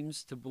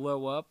 games to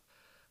blow up.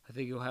 I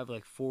think he'll have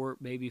like 4,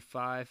 maybe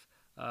 5.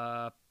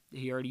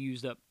 He already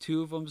used up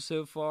 2 of them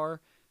so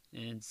far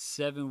in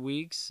 7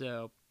 weeks.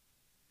 So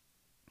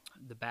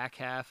the back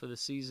half of the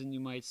season, you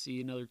might see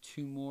another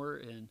 2 more,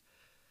 and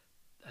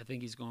I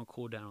think he's going to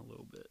cool down a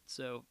little bit.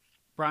 So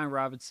Brian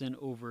Robinson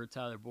over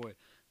Tyler Boyd.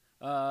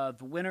 The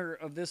winner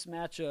of this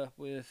matchup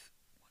with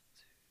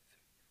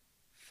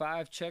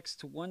 5 checks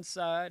to one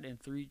side and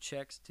 3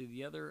 checks to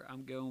the other,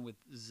 I'm going with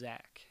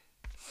Zach.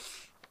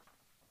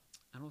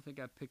 I don't think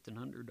I picked an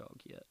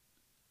underdog yet.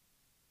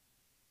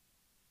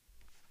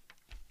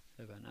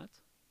 Have I not?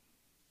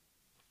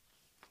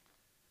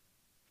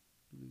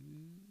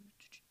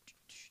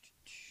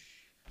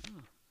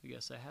 Oh, I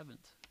guess I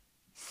haven't.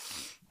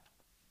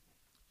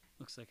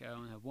 Looks like I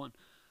only have one.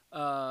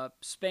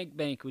 Spank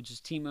Bank, which is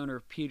team owner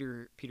of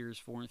Peter. Peter is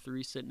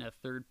 4-3, sitting at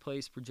third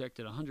place,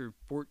 projected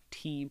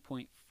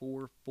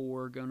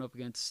 114.44, going up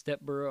against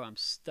Stepborough. I'm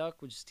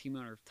Stuck, which is team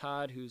owner of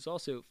Todd, who's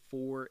also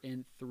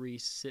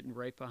 4-3, sitting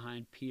right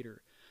behind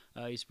Peter.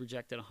 He's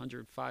projected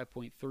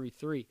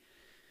 105.33.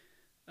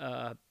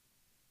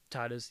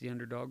 Todd is the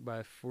underdog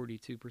by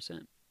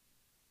 42%.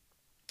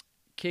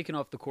 Kicking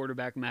off the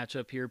quarterback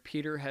matchup here,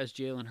 Peter has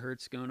Jalen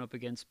Hurts going up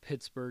against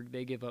Pittsburgh.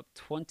 They give up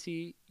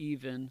 20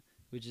 even,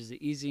 which is an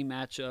easy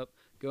matchup.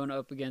 Going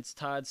up against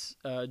Todd's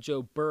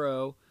Joe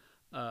Burrow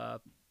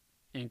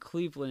and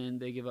Cleveland,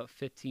 they give up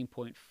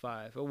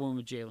 15.5. A one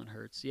with Jalen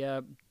Hurts.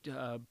 Yeah,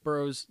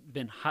 Burrow's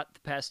been hot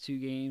the past 2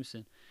 games,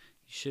 and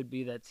he should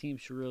be. That team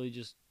should really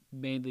just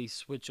mainly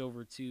switch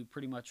over to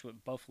pretty much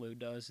what Buffalo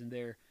does, and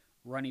their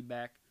running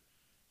back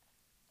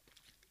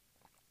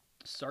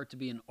start to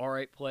be an all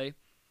right play.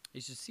 They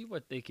should see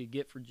what they could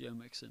get for Joe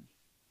Mixon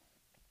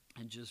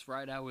and just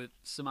ride out with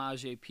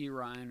Samaje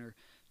Perine or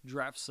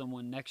draft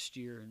someone next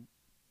year and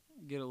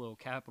get a little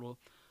capital.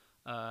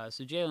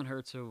 So Jalen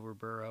Hurts over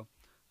Burrow.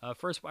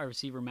 First wide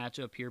receiver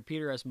matchup here.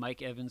 Peter has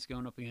Mike Evans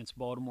going up against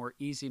Baltimore.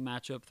 Easy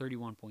matchup,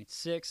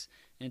 31.6.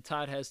 And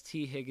Todd has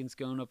T. Higgins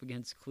going up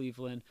against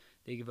Cleveland.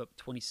 They give up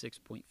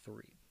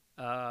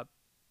 26.3.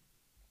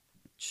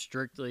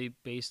 Strictly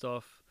based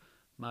off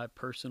my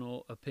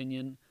personal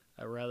opinion,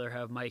 I'd rather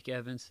have Mike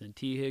Evans than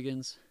T.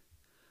 Higgins.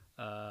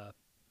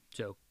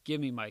 So give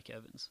me Mike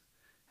Evans.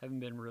 Haven't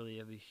been really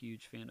a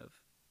huge fan of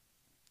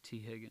T.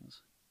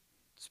 Higgins.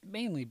 It's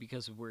mainly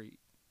because of where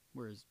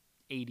his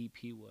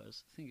ADP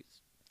was. I think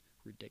it's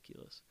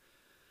ridiculous.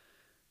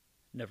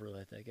 Never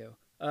let that go.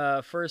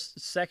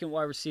 Second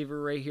wide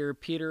receiver right here.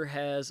 Peter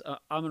has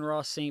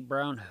Amon-Ra St.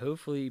 Brown.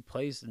 Hopefully he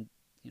plays and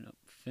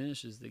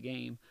finishes the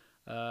game.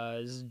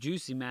 This is a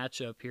juicy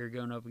matchup here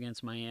going up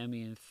against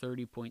Miami and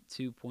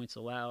 30.2 points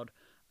allowed.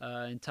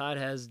 And Todd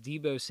has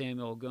Deebo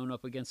Samuel going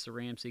up against the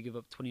Rams. They give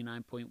up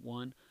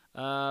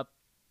 29.1.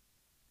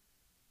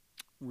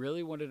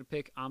 Really wanted to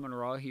pick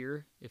Amon-Ra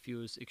here if he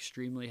was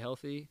extremely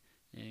healthy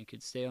and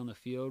could stay on the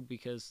field,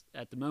 because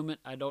at the moment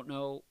I don't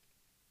know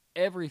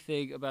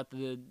everything about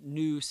the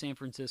new San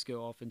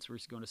Francisco offense we're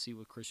going to see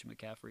with Christian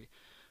McCaffrey.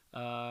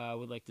 I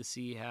would like to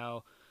see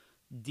how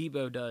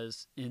Deebo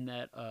does in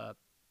that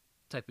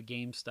type of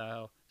game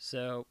style.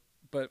 So,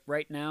 but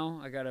right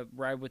now I got to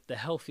ride with the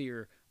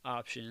healthier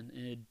option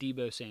in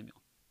Deebo Samuel.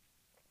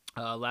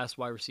 Last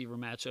wide receiver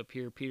matchup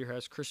here. Peter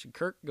has Christian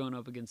Kirk going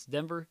up against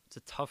Denver. It's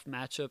a tough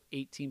matchup,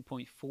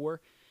 18.4.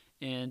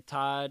 And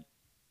Todd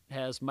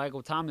has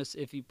Michael Thomas,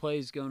 if he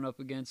plays, going up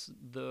against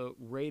the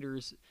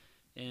Raiders.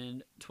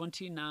 And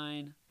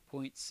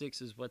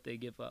 29.6 is what they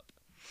give up.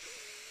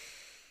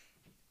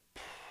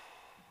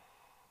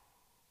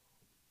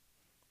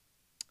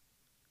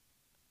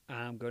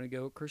 I'm going to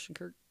go with Christian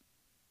Kirk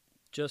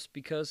just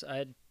because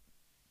I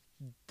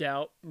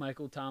doubt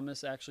Michael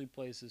Thomas actually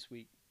plays this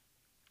week.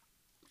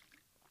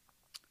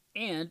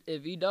 And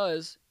if he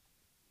does,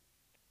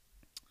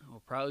 it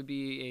will probably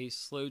be a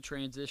slow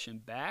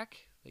transition back,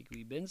 like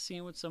we've been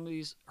seeing with some of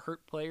these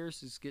hurt players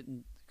who's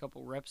getting a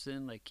couple reps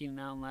in, like Keenan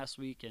Allen last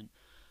week, and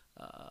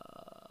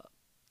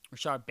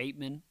Rashad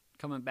Bateman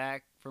coming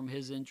back from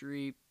his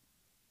injury,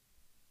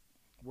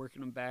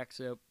 working him back.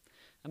 So,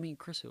 I mean,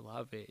 Chris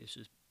Olave is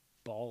just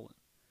balling.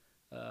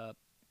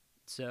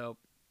 So,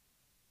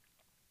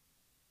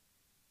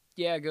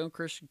 yeah, going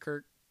Christian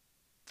Kirk.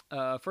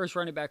 First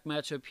running back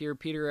matchup here.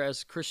 Peter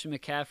has Christian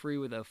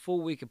McCaffrey with a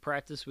full week of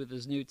practice with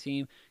his new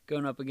team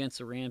going up against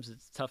the Rams.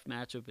 It's a tough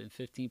matchup in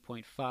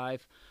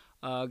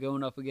 15.5.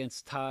 Going up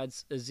against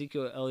Todd's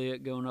Ezekiel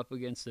Elliott going up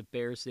against the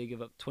Bears. They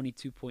give up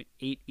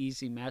 22.8.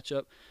 Easy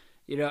matchup.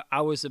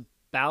 I was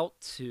about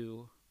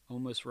to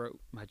almost wrote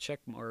my check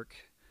mark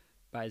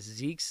by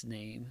Zeke's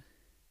name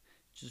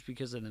just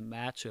because of the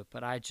matchup,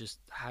 but I just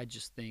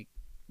think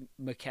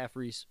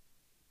McCaffrey's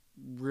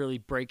really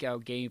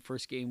breakout game,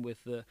 first game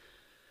with the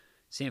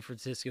San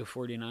Francisco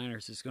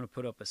 49ers, is going to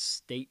put up a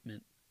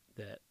statement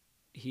that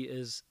he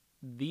is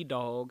the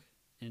dog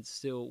and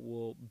still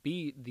will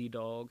be the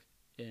dog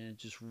and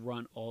just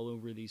run all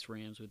over these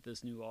Rams with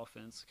this new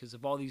offense because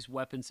of all these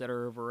weapons that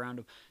are over around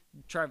him.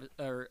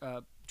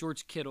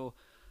 George Kittle,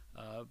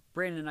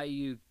 Brandon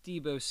Ayuk,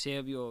 Deebo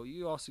Samuel.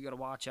 You also got to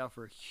watch out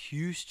for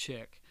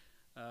Juszczyk.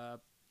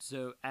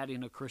 So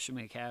adding a Christian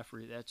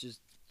McCaffrey, that's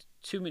just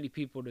too many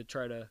people to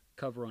try to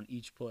cover on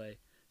each play.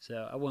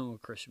 So I went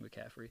with Christian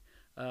McCaffrey.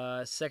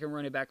 Second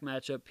running back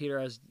matchup, Peter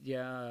has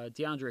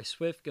DeAndre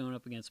Swift going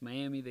up against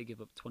Miami. They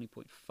give up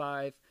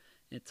 20.5.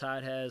 And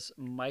Todd has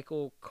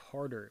Michael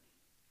Carter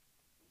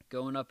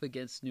going up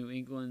against New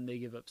England. They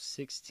give up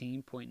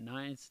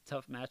 16.9. It's a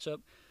tough matchup.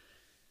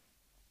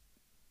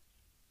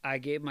 I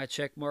gave my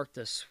check mark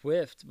to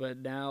Swift, but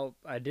now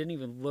I didn't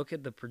even look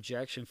at the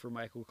projection for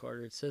Michael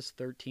Carter. It says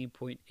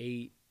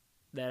 13.8.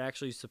 That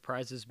actually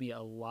surprises me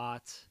a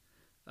lot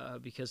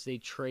because they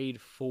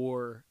trade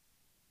for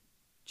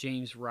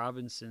James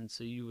Robinson,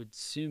 so you would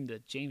assume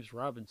that James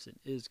Robinson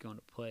is going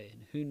to play.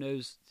 And who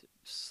knows,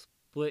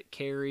 split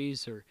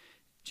carries or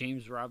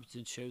James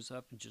Robinson shows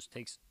up and just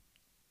takes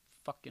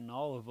fucking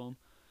all of them.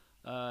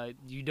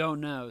 You don't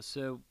know.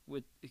 So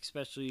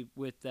especially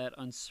with that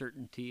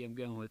uncertainty, I'm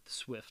going with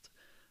Swift.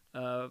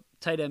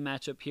 Tight end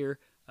matchup here.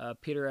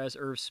 Peter has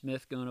Irv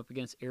Smith going up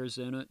against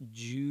Arizona.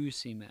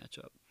 Juicy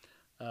matchup.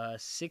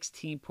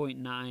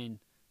 16.9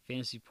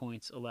 fantasy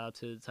points allowed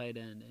to the tight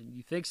end. And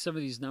you think some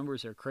of these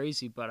numbers are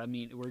crazy, but I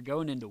mean, we're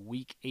going into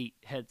week 8.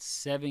 Had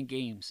 7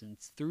 games, and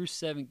through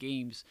 7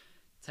 games,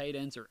 tight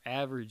ends are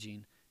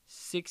averaging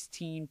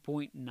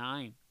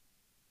 16.9.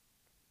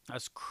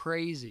 That's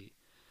crazy.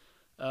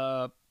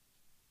 So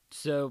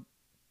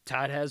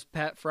Todd has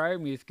Pat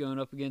Freiermuth going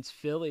up against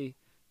Philly,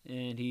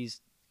 and he's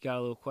got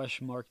a little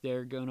question mark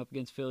there going up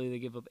against Philly. They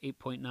give up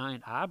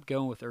 8.9. I'm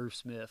going with Irv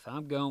Smith.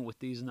 I'm going with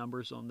these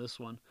numbers on this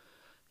one.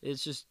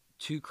 It's just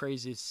too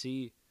crazy to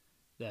see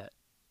that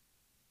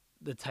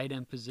the tight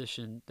end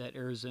position that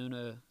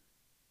Arizona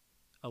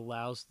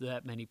allows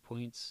that many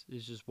points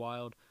is just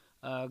wild.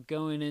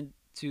 Going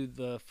into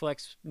the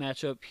flex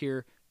matchup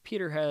here,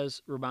 Peter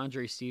has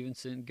Ramondre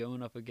Stevenson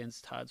going up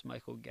against Todd's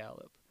Michael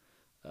Gallup.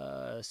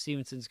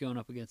 Stevenson's going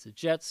up against the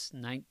Jets,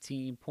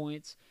 19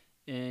 points.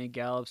 And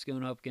Gallup's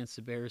going up against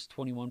the Bears,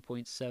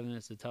 21.7.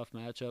 It's a tough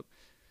matchup.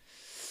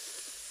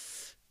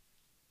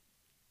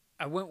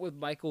 I went with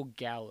Michael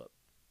Gallup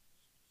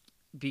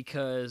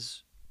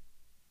because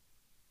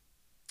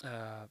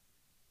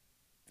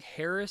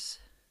Harris...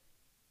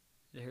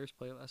 Did Harris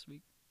play last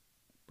week?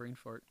 Brain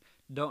fart.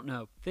 Don't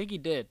know. Think he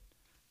did.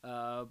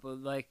 But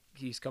like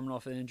he's coming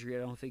off an injury. I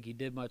don't think he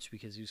did much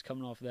because he was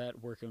coming off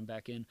that, working him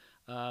back in.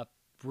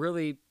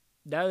 Really,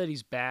 now that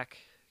he's back,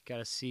 got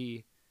to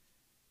see,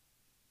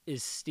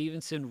 is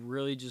Stevenson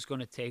really just going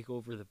to take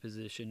over the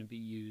position and be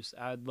used?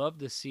 I'd love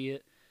to see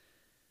it,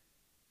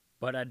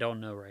 but I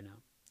don't know right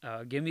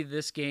now. Give me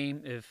this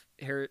game if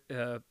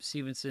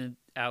Stevenson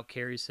out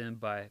carries him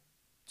by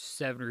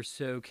 7 or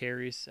so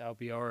carries. I'll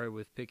be all right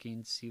with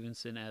picking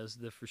Stevenson as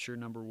the for sure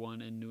number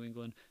 1 in New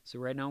England. So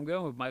right now I'm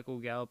going with Michael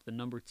Gallup, the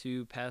number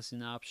 2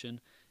 passing option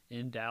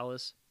in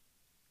Dallas,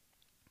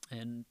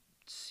 and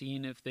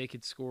seeing if they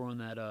could score on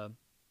that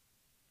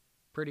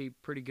pretty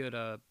good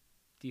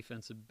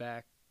defensive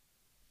back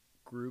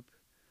group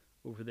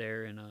over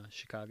there in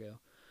Chicago.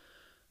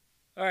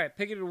 All right,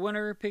 picking a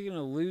winner, picking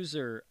a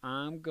loser.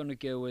 I'm going to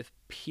go with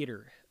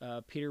Peter.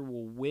 Peter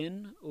will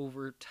win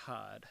over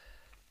Todd.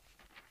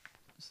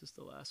 This is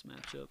the last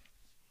matchup.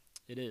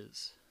 It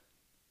is.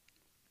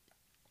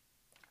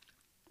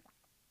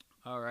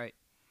 All right.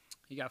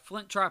 You got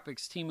Flint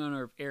Tropics, team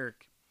owner of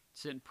Eric,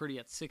 sitting pretty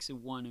at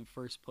 6-1 in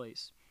first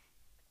place.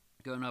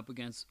 Going up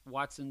against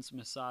Watson's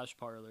Massage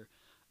Parlor,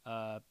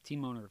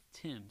 team owner of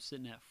Tim,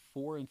 sitting at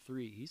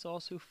 4-3. He's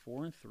also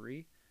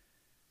 4-3,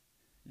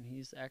 and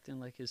he's acting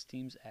like his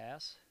team's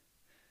ass.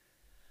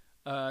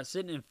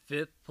 Sitting in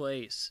 5th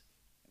place,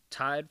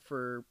 tied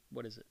for,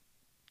 what is it,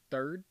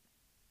 3rd?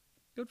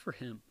 Good for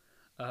him.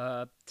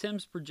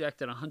 Tim's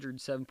projected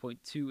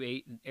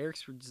 107.28, and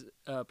Eric's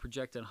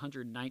projected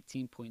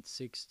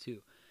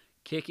 119.62.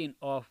 Kicking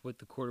off with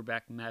the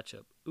quarterback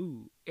matchup.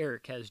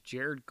 Eric has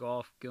Jared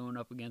Goff going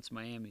up against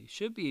Miami.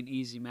 Should be an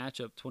easy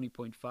matchup,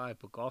 20.5,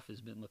 but Goff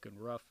has been looking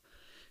rough.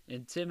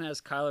 And Tim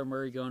has Kyler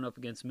Murray going up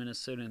against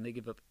Minnesota, and they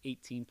give up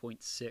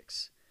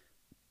 18.6.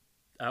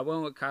 I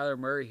went with Kyler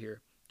Murray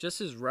here. Just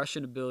his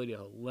rushing ability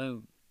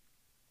alone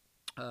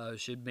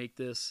should make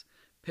this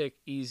pick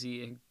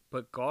easy.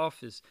 But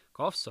Goff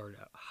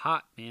started out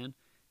hot, man.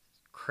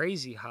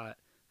 Crazy hot.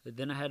 But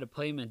then I had to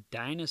play him in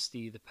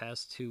Dynasty the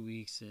past 2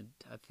 weeks, and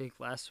I think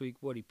last week,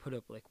 he put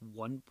up like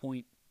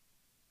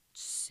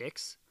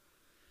 1.6?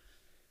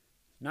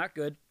 Not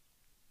good.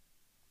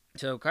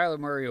 So Kyler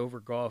Murray over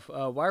Goff.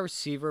 Wide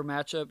receiver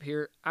matchup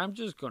here. I'm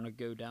just going to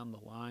go down the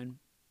line.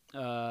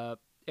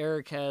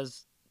 Eric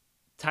has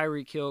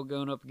Tyreek Hill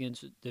going up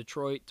against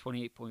Detroit,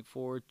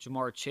 28.4.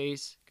 Jamar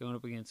Chase going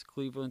up against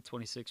Cleveland,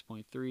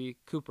 26.3.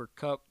 Cooper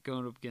Kupp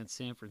going up against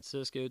San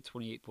Francisco,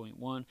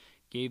 28.1.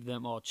 Gave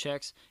them all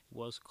checks. It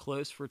was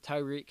close for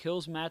Tyreek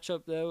Hill's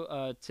matchup,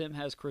 though. Tim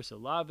has Chris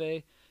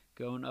Olave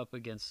going up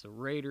against the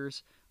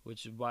Raiders,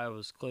 which is why it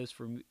was close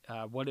for me.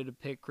 I wanted to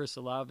pick Chris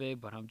Olave,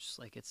 but I'm just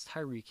like, it's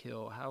Tyreek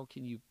Hill. How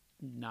can you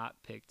not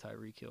pick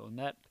Tyreek Hill? And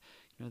that,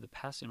 the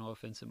passing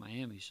offense in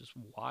Miami is just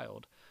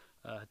wild.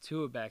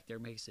 Tua back there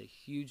makes a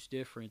huge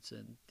difference,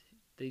 and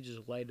they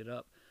just light it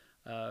up.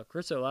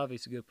 Chris Olave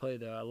is a good play,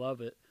 though. I love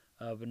it,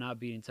 but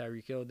not beating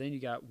Tyreek Hill. Then you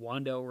got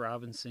Wan'Dale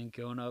Robinson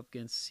going up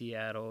against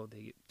Seattle.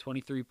 They get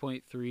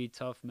 23.3,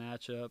 tough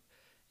matchup.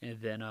 And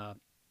then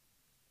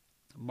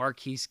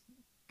Marquise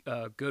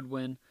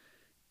Goodwin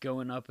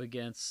going up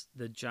against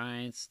the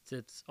Giants.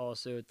 It's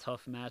also a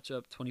tough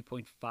matchup,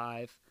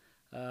 20.5.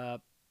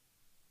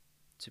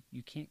 So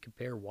you can't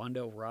compare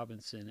Wan'Dale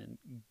Robinson and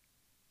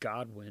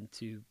Goodwin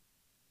to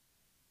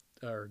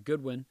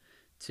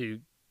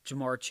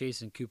Jamar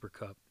Chase and Cooper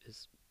Kupp.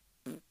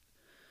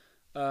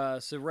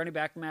 So running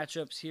back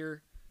matchups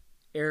here.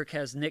 Eric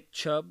has Nick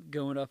Chubb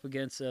going up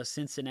against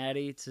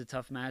Cincinnati. It's a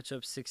tough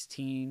matchup,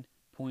 16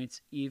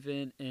 points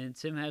even. And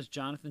Tim has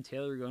Jonathan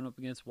Taylor going up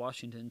against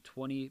Washington,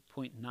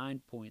 20.9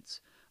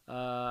 points.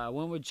 I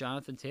went with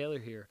Jonathan Taylor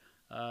here.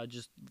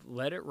 Just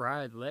let it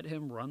ride. Let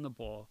him run the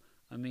ball.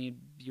 I mean,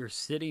 you're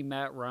sitting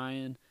Matt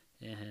Ryan,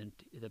 and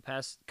the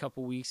past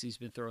couple weeks he's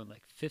been throwing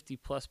like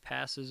 50-plus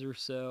passes or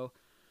so.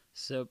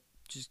 So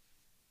just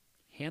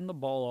hand the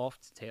ball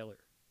off to Taylor.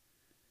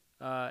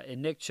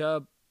 And Nick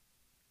Chubb,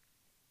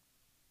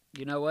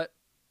 you know what?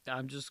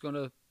 I'm just going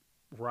to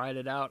ride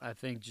it out, I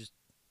think, just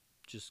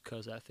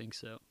because I think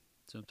so.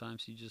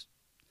 Sometimes you just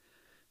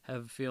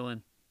have a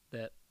feeling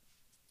that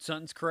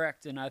something's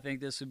correct, and I think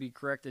this would be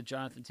correct that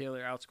Jonathan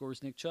Taylor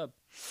outscores Nick Chubb.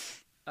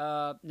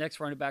 Next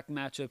running back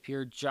matchup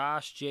here,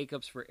 Josh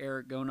Jacobs for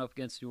Eric going up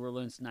against New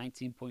Orleans,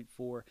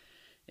 19.4.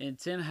 And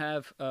Tim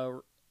have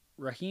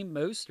Raheem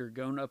Mostert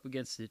going up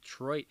against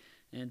Detroit,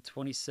 and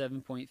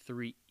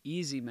 27.3.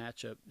 Easy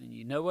matchup. And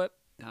you know what?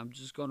 I'm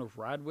just going to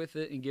ride with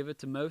it and give it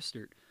to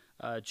Mostert.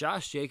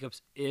 Josh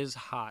Jacobs is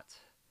hot.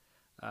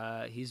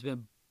 He's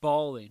been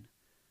balling.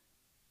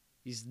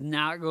 He's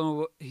not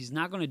going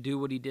to do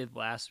what he did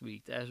last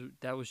week.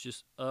 That was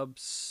just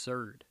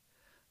absurd.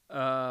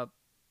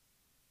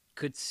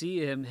 Could see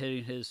him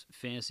hitting his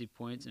fantasy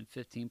points in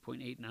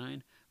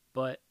 15.89,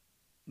 but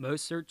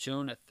Mostert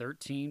shown at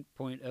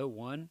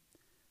 13.01,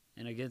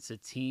 and against a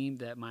team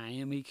that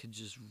Miami could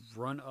just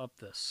run up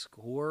the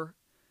score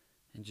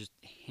and just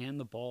hand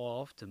the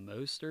ball off to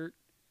Mostert,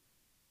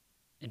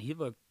 and he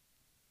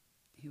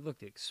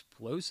looked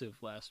explosive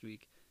last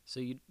week. So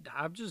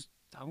I'm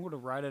going to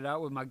ride it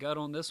out with my gut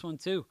on this one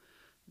too.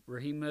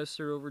 Raheem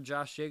Mostert over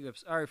Josh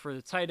Jacobs. All right, for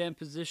the tight end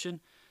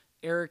position,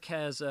 Eric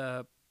has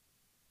Robert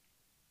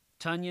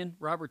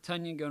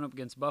Tonyan going up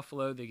against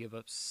Buffalo. They give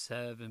up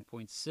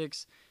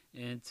 7.6,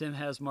 and Tim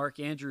has Mark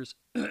Andrews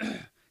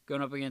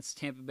going up against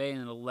Tampa Bay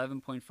and an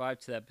 11.5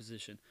 to that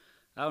position.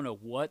 I don't know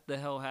what the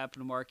hell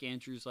happened to Mark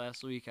Andrews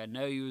last week. I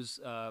know he was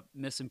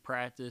missing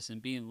practice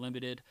and being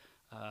limited,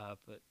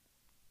 but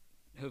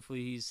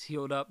hopefully he's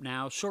healed up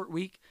now. Short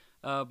week,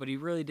 but he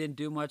really didn't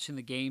do much in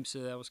the game, so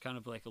that was kind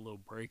of like a little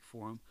break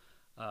for him.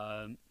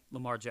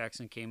 Lamar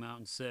Jackson came out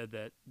and said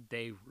that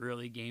they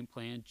really game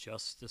planned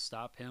just to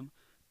stop him.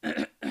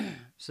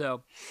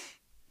 So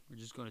we're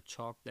just going to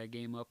chalk that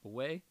game up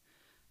away,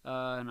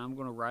 and I'm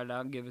going to ride it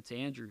out and give it to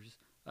Andrews.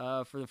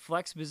 For the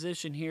flex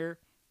position here,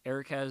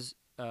 Eric has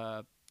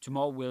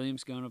Jamal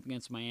Williams going up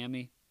against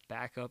Miami.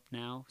 Back up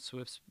now.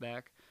 Swift's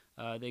back.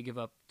 They give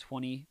up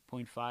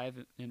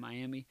 20.5 in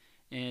Miami.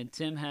 And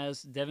Tim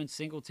has Devin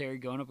Singletary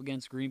going up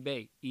against Green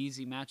Bay.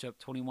 Easy matchup,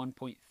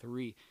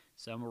 21.3.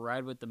 So I'm going to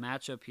ride with the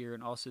matchup here,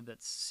 and also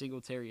that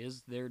Singletary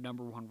is their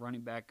number one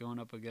running back going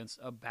up against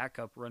a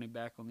backup running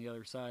back on the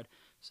other side.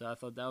 So I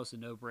thought that was a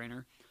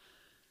no-brainer.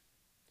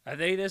 I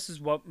think this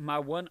is what my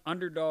one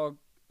underdog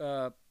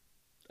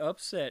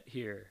upset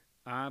here.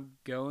 I'm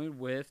going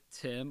with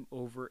Tim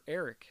over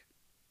Eric.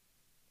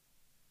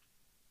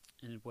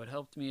 And what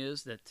helped me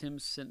is that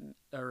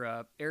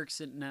Eric's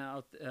sending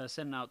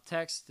out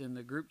text in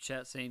the group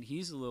chat saying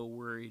he's a little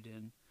worried,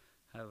 and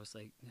I was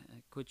like,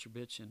 quit your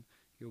bitching,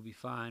 you'll be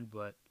fine.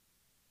 But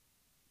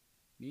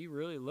me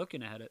really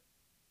looking at it,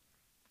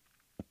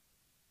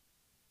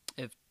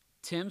 if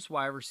Tim's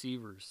wide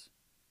receivers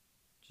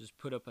just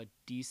put up a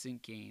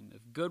decent game,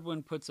 if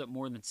Goodwin puts up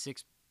more than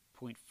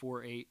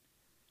 6.48,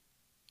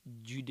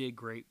 you did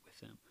great with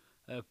him.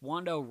 If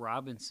Wan'Dale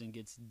Robinson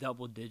gets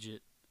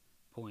double-digit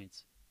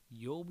points,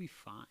 you'll be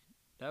fine.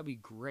 That would be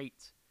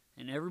great.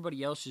 And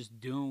everybody else just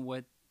doing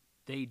what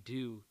they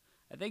do,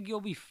 I think you'll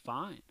be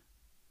fine.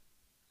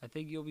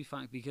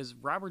 Because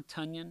Robert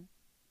Tonyan,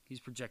 he's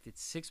projected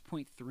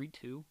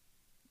 6.32.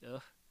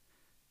 Ugh.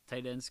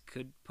 Tight ends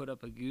could put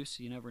up a goose.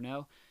 You never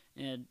know.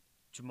 And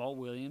Jamal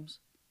Williams,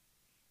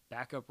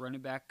 backup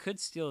running back, could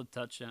steal a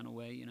touchdown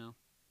away. You know,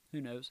 who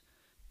knows?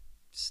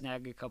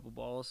 Snag a couple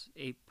balls.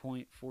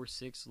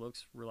 8.46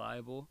 looks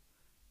reliable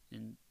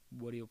in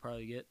what he'll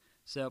probably get.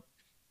 So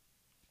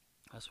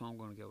that's what I'm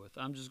going to go with.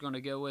 I'm just going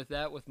to go with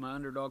that with my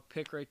underdog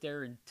pick right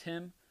there, and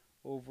Tim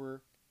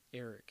over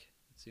Eric.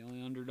 It's the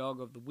only underdog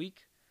of the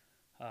week.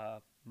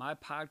 My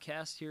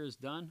podcast here is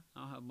done.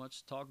 I don't have much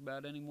to talk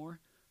about anymore.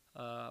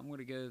 I'm going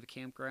to go to the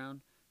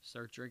campground,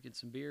 start drinking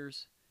some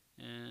beers,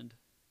 and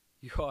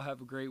you all have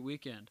a great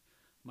weekend.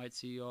 Might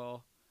see you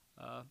all,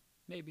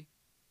 maybe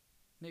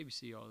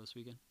see you all this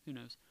weekend. Who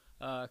knows?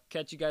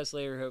 Catch you guys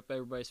later. Hope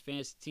everybody's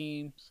fantasy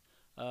teams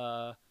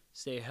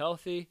stay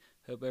healthy.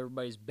 Hope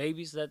everybody's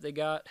babies that they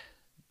got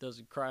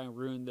doesn't cry and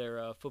ruin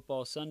their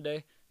football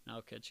Sunday. And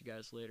I'll catch you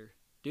guys later.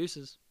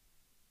 Deuces.